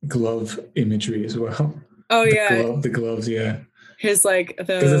the glove imagery as well. Oh yeah, the gloves. Yeah, his like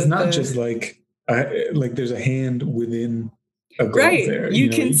because it's not just like there's a hand within a glove right. there. You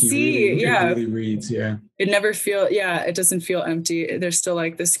can see, it really reads. Yeah, it doesn't feel empty. There's still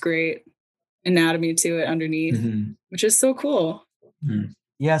like this great anatomy to it underneath, which is so cool. Mm.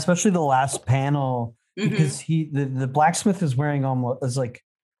 Yeah, especially the last panel, because the blacksmith is wearing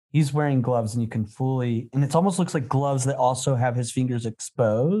he's wearing gloves, and you can and it almost looks like gloves that also have his fingers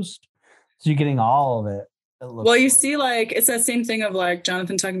exposed. So you're getting all of it. Well, you see, like, it's that same thing of like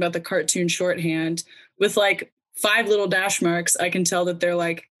Jonathan talking about the cartoon shorthand with like 5 little dash marks. I can tell that they're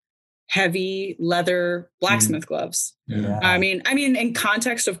like heavy leather blacksmith gloves. Yeah. I mean, in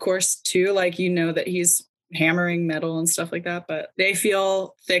context, of course, too, like, that he's hammering metal and stuff like that, but they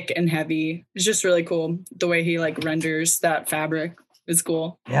feel thick and heavy. It's just really cool. The way he like renders that fabric is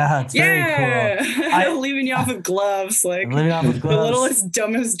cool. Yeah, it's very cool. Leaving you off with gloves, like the littlest,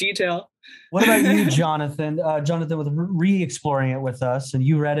 dumbest detail. What about you, Jonathan? Jonathan was re-exploring it with us, and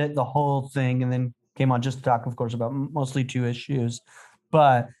you read it, the whole thing, and then came on just to talk, of course, about mostly 2 issues.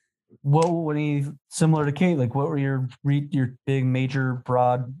 But what similar to Kate, like what were your big, major,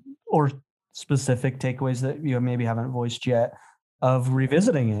 broad, or specific takeaways that you maybe haven't voiced yet of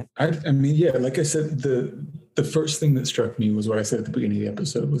revisiting it? I mean, yeah, like I said, the first thing that struck me was what I said at the beginning of the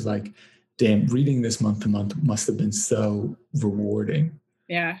episode was like, damn, reading this month to month must have been so rewarding.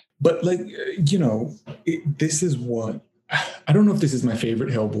 Yeah. But like, this is what, I don't know if this is my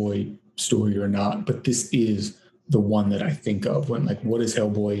favorite Hellboy story or not, but this is the one that I think of when like, what is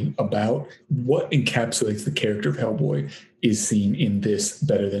Hellboy about? What encapsulates the character of Hellboy is seen in this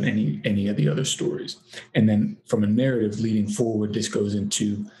better than any of the other stories. And then from a narrative leading forward, this goes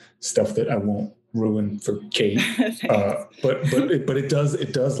into stuff that I won't ruin for Kate. But it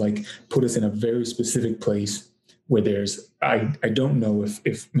does like put us in a very specific place where there's, I don't know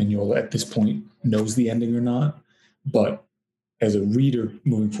if Mignola at this point knows the ending or not, but as a reader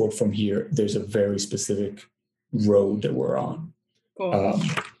moving forward from here, there's a very specific road that we're on. Cool.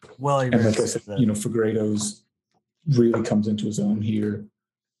 And like I said, Fegredo's really comes into his own here,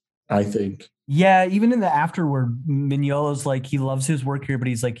 I think. Yeah, even in the afterword, Mignola's like, he loves his work here, but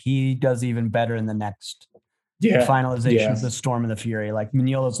he's like, he does even better in the next finalization of the Storm and the Fury. Like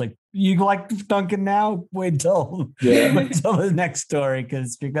Mignola's like, you like Duncan now? Wait till the next story,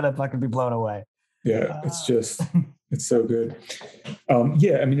 because you're gonna fucking be blown away. Yeah, it's just, it's so good. I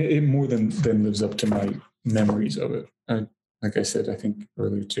mean, it more than lives up to my memories of it. like I said, I think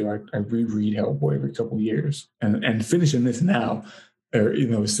earlier too, I reread Hellboy every couple of years, and finishing this now, or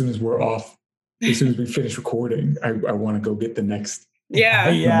as soon as we're off, as soon as we finish recording, I want to go get the next.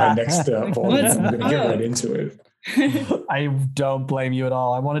 My next volume. I'm going to get right into it. I don't blame you at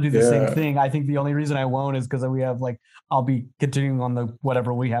all. I want to do the same thing. I think the only reason I won't is because we have I'll be continuing on the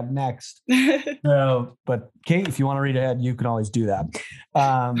whatever we have next. But Kate, if you want to read ahead, you can always do that.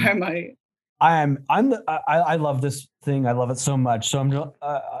 I might. I love this thing. I love it so much. So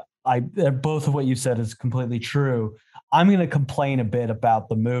both of what you said is completely true. I'm going to complain a bit about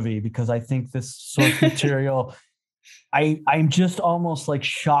the movie because I think this source material, I'm just almost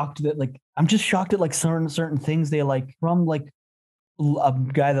shocked that I'm just shocked at certain things they from a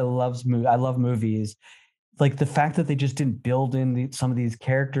guy that loves I love movies. The fact that they just didn't build in some of these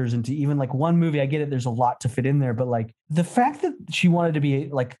characters into even one movie. I get it. There's a lot to fit in there, but the fact that she wanted to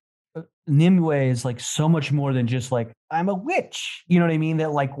be Nimue is so much more than just I'm a witch, you know what I mean?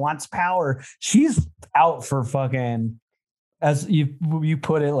 That wants power. She's out for fucking, as you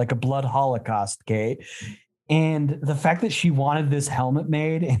put it, a blood holocaust, Kate. And the fact that she wanted this helmet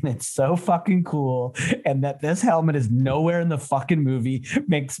made and it's so fucking cool, and that this helmet is nowhere in the fucking movie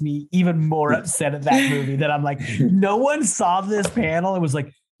makes me even more upset at that movie. That I'm no one saw this panel. It was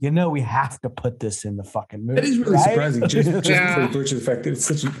we have to put this in the fucking movie. That is really surprising, just for virtue of the fact that it's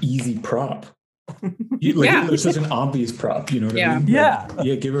such an easy prop. It's such an obvious prop, you know what I mean? Yeah.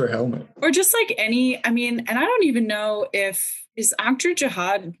 Give her a helmet. Or just and I don't even know is Akhtar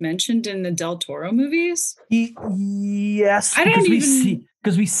Jihad mentioned in the Del Toro movies? Yes.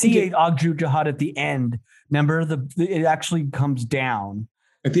 Because we see Akhtar Jihad at the end. Remember, it actually comes down.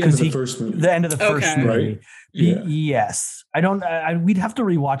 At the end of the first movie. The end of the first movie. Right? Yeah. Yes. We'd have to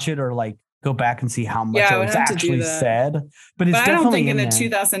rewatch it or go back and see how much it was actually said. But it's definitely I don't think in the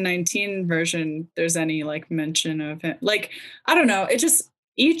 2019 version there's any mention of it. I don't know. It just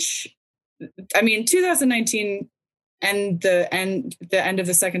 2019 and the end of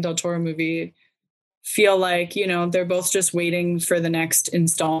the second Del Toro movie feel they're both just waiting for the next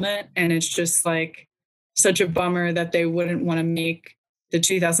installment, and it's just such a bummer that they wouldn't want to make the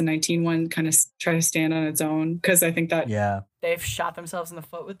 2019 one kind of try to stand on its own, because I think that they've shot themselves in the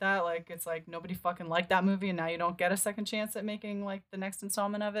foot with that. It's nobody fucking liked that movie, and now you don't get a second chance at making the next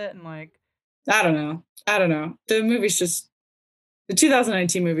installment of it. And I don't know. The movie's just, the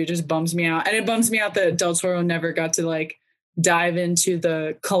 2019 movie just bums me out, and it bums me out that Del Toro never got to dive into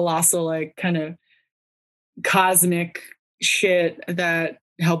the colossal kind of cosmic shit that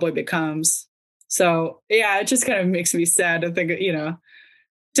Hellboy becomes. So yeah, it just kind of makes me sad to think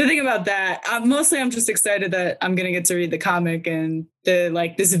about that. Mostly I'm just excited that I'm going to get to read the comic, and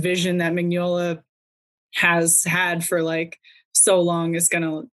the this vision that Mignola has had for so long is going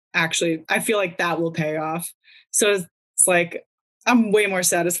to actually, I feel that will pay off. So it's I'm way more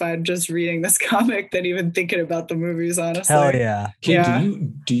satisfied just reading this comic than even thinking about the movies, honestly. Hell yeah.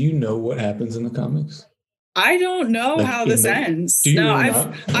 Kim, do you know what happens in the comics? I don't know how this ends. No,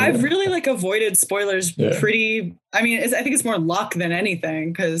 I've really avoided spoilers pretty. I mean, I think it's more luck than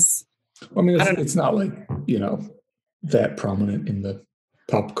anything, because it's not that prominent in the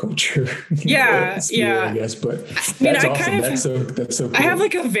pop culture. Sphere, I guess, but that's awesome. That's so cool. I have a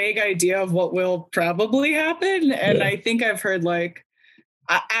vague idea of what will probably happen, and I think I've heard I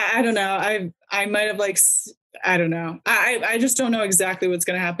don't know. I might have I don't know. I just don't know exactly what's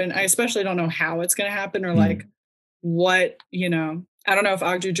going to happen. I especially don't know how it's going to happen, or what, I don't know if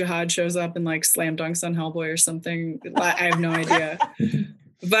Akhtar Jihad shows up and slam dunks on Hellboy or something. I have no idea.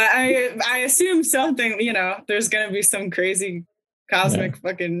 But I assume something, there's going to be some crazy cosmic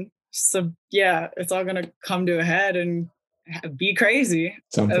fucking, it's all going to come to a head and be crazy.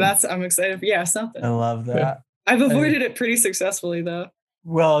 Something. And I'm excited. Yeah, something. I love that. I've avoided it pretty successsuessly, though.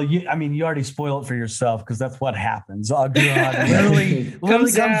 Well, you already spoiled it for yourself, because that's what happens. literally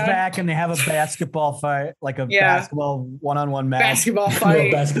comes back, and they have a basketball fight, basketball one-on-one match. Basketball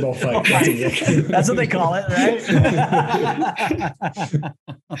fight. Basketball fight. That's what they call it, right?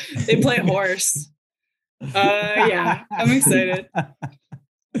 They play horse. I'm excited.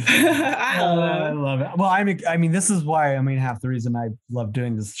 I love it. Well, this is why, half the reason I love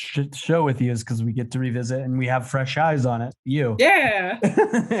doing this show with you is because we get to revisit and we have fresh eyes on it. Yeah.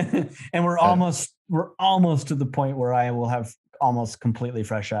 And we're almost to the point where I will have almost completely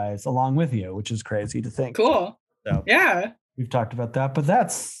fresh eyes along with you, which is crazy to think. Cool. So yeah. We've talked about that, but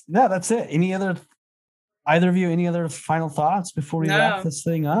that's it. Either of you, any other final thoughts before we wrap this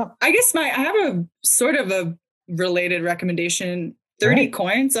thing up? I guess I have a sort of a related recommendation. 30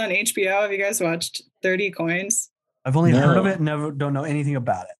 Coins on HBO. Have you guys watched 30 Coins? I've only heard of it and don't know anything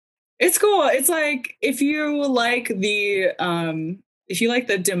about it. It's cool. It's like if you like the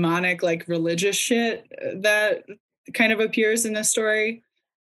demonic like religious shit that kind of appears in this story,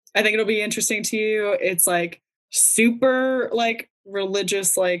 I think it'll be interesting to you. It's like super like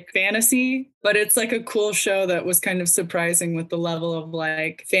religious like fantasy, but it's like a cool show that was kind of surprising with the level of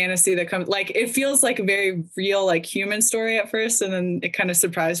like fantasy that comes, like it feels like a very real like human story at first, and then it kind of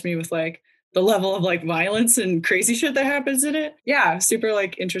surprised me with like the level of like violence and crazy shit that happens in it. Yeah, super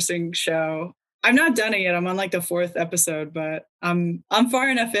like interesting show. I'm not done it yet. I'm on like the 4th episode, but I'm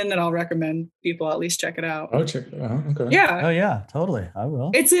far enough in that I'll recommend people at least check it out. I'll check it out. Okay. Yeah. Oh yeah, totally. I will.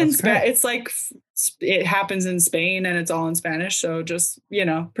 It's in That's great. It's like it happens in Spain and it's all in Spanish. So just,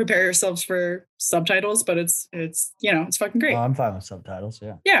 prepare yourselves for subtitles, but it's it's fucking great. Oh, I'm fine with subtitles.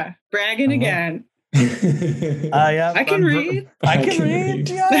 Yeah. Yeah. Bragging again. Yeah. I can read. I can read.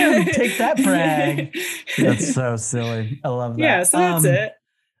 Yeah. Take that, brag. That's so silly. I love that. Yeah. So that's it.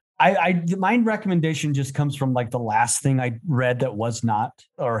 My recommendation just comes from like the last thing I read that was not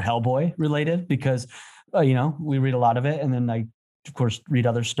or Hellboy related, because we read a lot of it, and then I of course read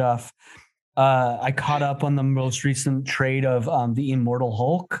other stuff. I caught up on the most recent trade of the Immortal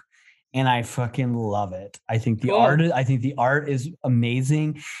Hulk, and I fucking love it. I think the art is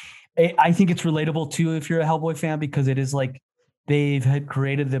amazing. I think it's relatable too if you're a Hellboy fan, because it is like they've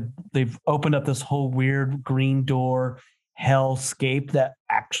opened up this whole weird green door hellscape that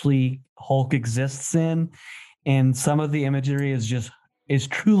actually Hulk exists in, and some of the imagery is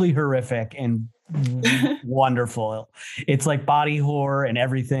truly horrific and wonderful. It's like body horror and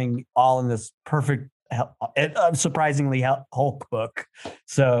everything, all in this perfect, surprisingly Hulk book.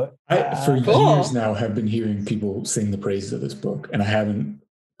 So I, for years now, have been hearing people sing the praises of this book, and I haven't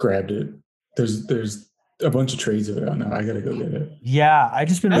grabbed it. There's a bunch of trades of it out now. I gotta go get it. Yeah, I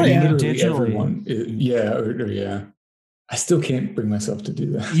just been reading it digitally. Yeah. I still can't bring myself to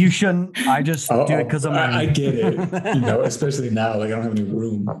do that. You shouldn't. I just do it because of money. I get it. Especially now, like I don't have any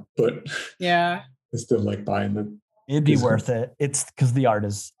room, but yeah, I still like buying the. It'd be worth it. It's because the art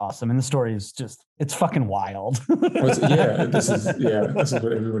is awesome and the story is it's fucking wild. This is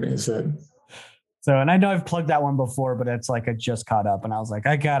what everybody has said. So, and I know I've plugged that one before, but it's like I just caught up and I was like,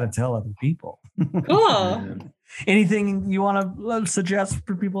 I gotta tell other people. Cool. Anything you want to suggest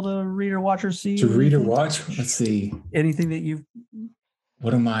for people to read or watch or see? To read or watch? Let's see. Anything that you've.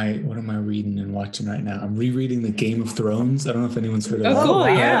 What am I reading and watching right now? I'm rereading the Game of Thrones. I don't know if anyone's heard of that. Oh, cool.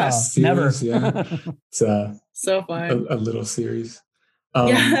 Yeah. Never. Yeah. It's so fun. A little series. A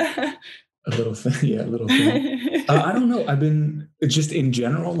little thing. Yeah, a little thing. I don't know. I've been just in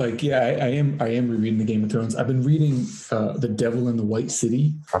general, like, I am rereading the Game of Thrones. I've been reading The Devil in the White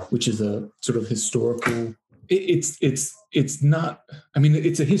City, which is a sort of historical. It's not. I mean,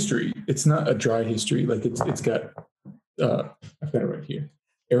 it's a history. It's not a dry history. Like it's got. I've got it right here.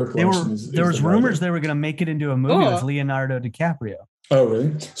 Eric Larson there was rumors they were going to make it into a movie with Leonardo DiCaprio. Oh,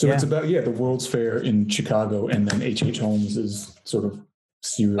 really? So it's about the World's Fair in Chicago, and then H.H. Holmes is sort of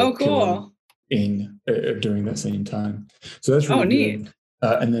serial killing during that same time. So that's really neat.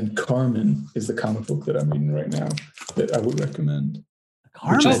 Good. And then Carmen is the comic book that I'm reading right now that I would recommend.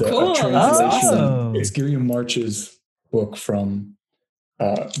 Carmen, which is cool. a translation. Oh. It's Gilliam March's book from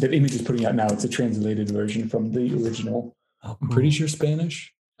that Image is putting out now. It's a translated version from the original. Oh, cool. I'm pretty sure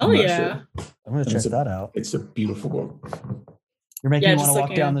Spanish. Oh yeah, sure. I'm gonna check that out. It's a beautiful book. You're making me want to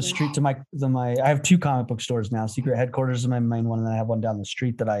walk down the street to my. I have 2 comic book stores now. Secret Headquarters is my main one, and then I have one down the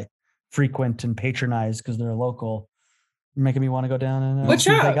street that I frequent and patronize because they're local. You're making me want to go down and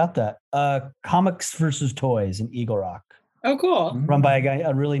see if they got that. Comics versus Toys in Eagle Rock. Oh, cool. Run by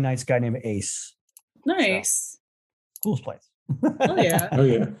a really nice guy named Ace. Nice. So, coolest place. Oh yeah. Oh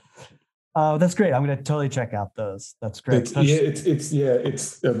yeah. Oh, that's great. I'm going to totally check out those. That's great.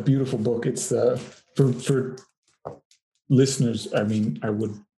 It's a beautiful book. It's for listeners. I mean,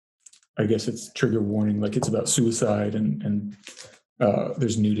 I guess it's trigger warning. Like it's about suicide and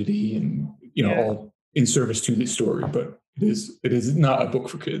there's nudity and all in service to the story. But it is not a book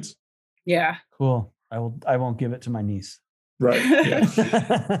for kids. Yeah. Cool. I won't give it to my niece. Right. Yeah.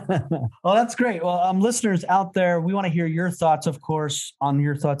 Well, that's great. Well, listeners out there, we want to hear your thoughts, of course, on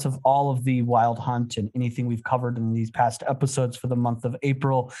your thoughts of all of the Wild Hunt and anything we've covered in these past episodes for the month of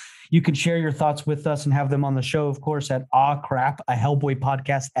April. You can share your thoughts with us and have them on the show, of course, at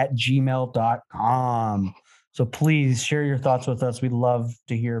ahcrap@hellboypodcast@gmail.com. So please share your thoughts with us. We'd love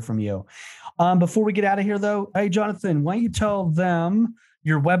to hear from you. Before we get out of here, though, hey, Jonathan, why don't you tell them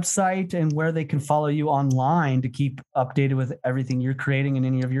your website and where they can follow you online to keep updated with everything you're creating and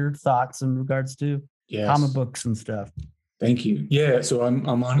any of your thoughts in regards to comic books and stuff. Thank you. Yeah. So I'm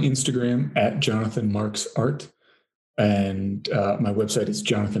on Instagram at Jonathan Marks Art. And my website is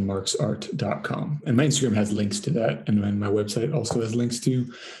jonathanmarksart.com. And my Instagram has links to that. And then my website also has links to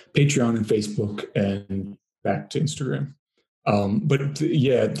Patreon and Facebook and back to Instagram.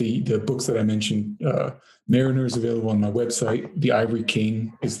 The books that I mentioned, Mariner is available on my website. The Ivory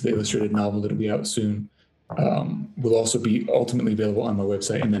King is the illustrated novel that'll be out soon. Will also be ultimately available on my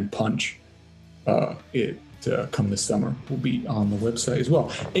website. And then Punch, come this summer, will be on the website as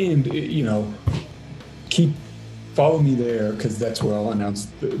well. And, follow me there, because that's where I'll announce.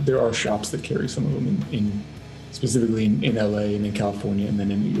 There are shops that carry some of them in specifically in LA and in California, and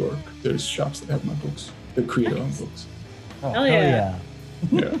then in New York. There's shops that have my books, the creator-owned books. Oh, hell yeah.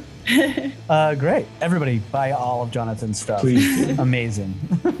 Yeah. Great. Everybody buy all of Jonathan's stuff. Please do. Amazing.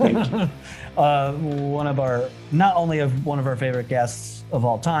 Thank you. Not only one of our favorite guests of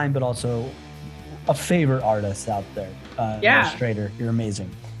all time, but also a favorite artist out there. Illustrator. You're amazing.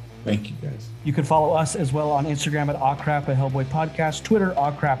 Thank you, guys. You can follow us as well on Instagram at Awcrap, a Hellboy podcast, Twitter,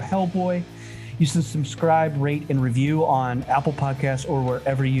 Awcrap Hellboy. You can subscribe, rate, and review on Apple Podcasts or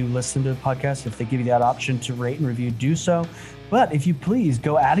wherever you listen to podcasts. If they give you that option to rate and review, do so. But if you please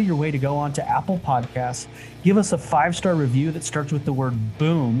go out of your way to go on to Apple Podcasts, give us a 5-star review that starts with the word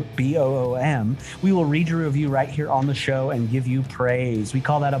boom, B-O-O-M. We will read your review right here on the show and give you praise. We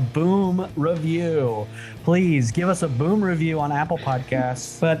call that a boom review. Please give us a boom review on Apple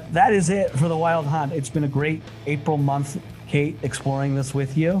Podcasts. But that is it for The Wild Hunt. It's been a great April month, Kate, exploring this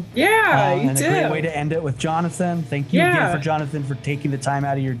with you. Yeah, you and did. a great way to end it with Jonathan. Thank you again for Jonathan for taking the time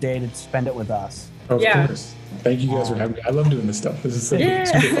out of your day to spend it with us. Of course. Thank you guys for having me. I love doing this stuff. This is so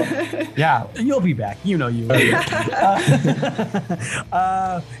super fun. Yeah, you'll be back. You know you will.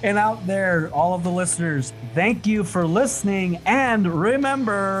 And out there, all of the listeners, thank you for listening. And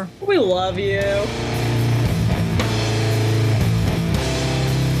remember, we love you.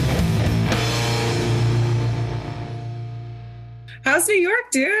 How's New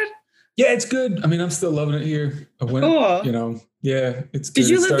York, dude? Yeah, it's good. I mean, I'm still loving it here. I went, Cool. It's good. Did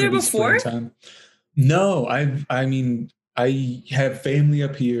you It live started there to be before? springtime. No, I have family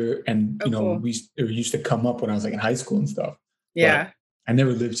up here, and cool. we used to come up when I was like in high school and stuff. Yeah. But I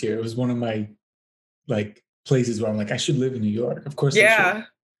never lived here. It was one of my places where I'm like, I should live in New York. Of course. Yeah.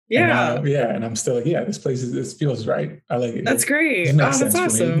 Yeah. And I'm still like, this feels right. I like it. That's great. It makes That's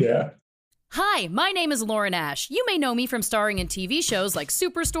sense for me. awesome. Yeah. Hi, my name is Lauren Ash. You may know me from starring in TV shows like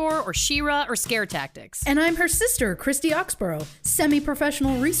Superstore or She-Ra or Scare Tactics. And I'm her sister, Christy Oxborough,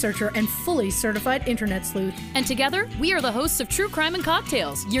 semi-professional researcher and fully certified internet sleuth. And together, we are the hosts of True Crime and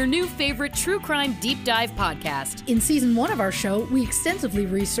Cocktails, your new favorite true crime deep dive podcast. In season 1 of our show, we extensively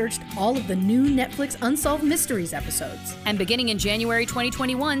researched all of the new Netflix Unsolved Mysteries episodes. And beginning in January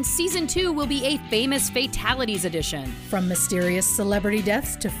 2021, season 2 will be a famous fatalities edition. From mysterious celebrity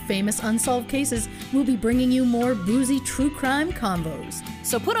deaths to famous unsolved cases, we'll be bringing you more boozy true crime convos.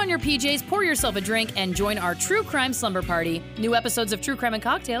 So put on your PJs, pour yourself a drink, and join our true crime slumber party. New episodes of True Crime and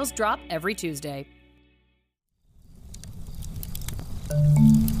Cocktails drop every Tuesday.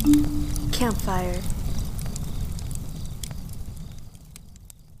 Campfire.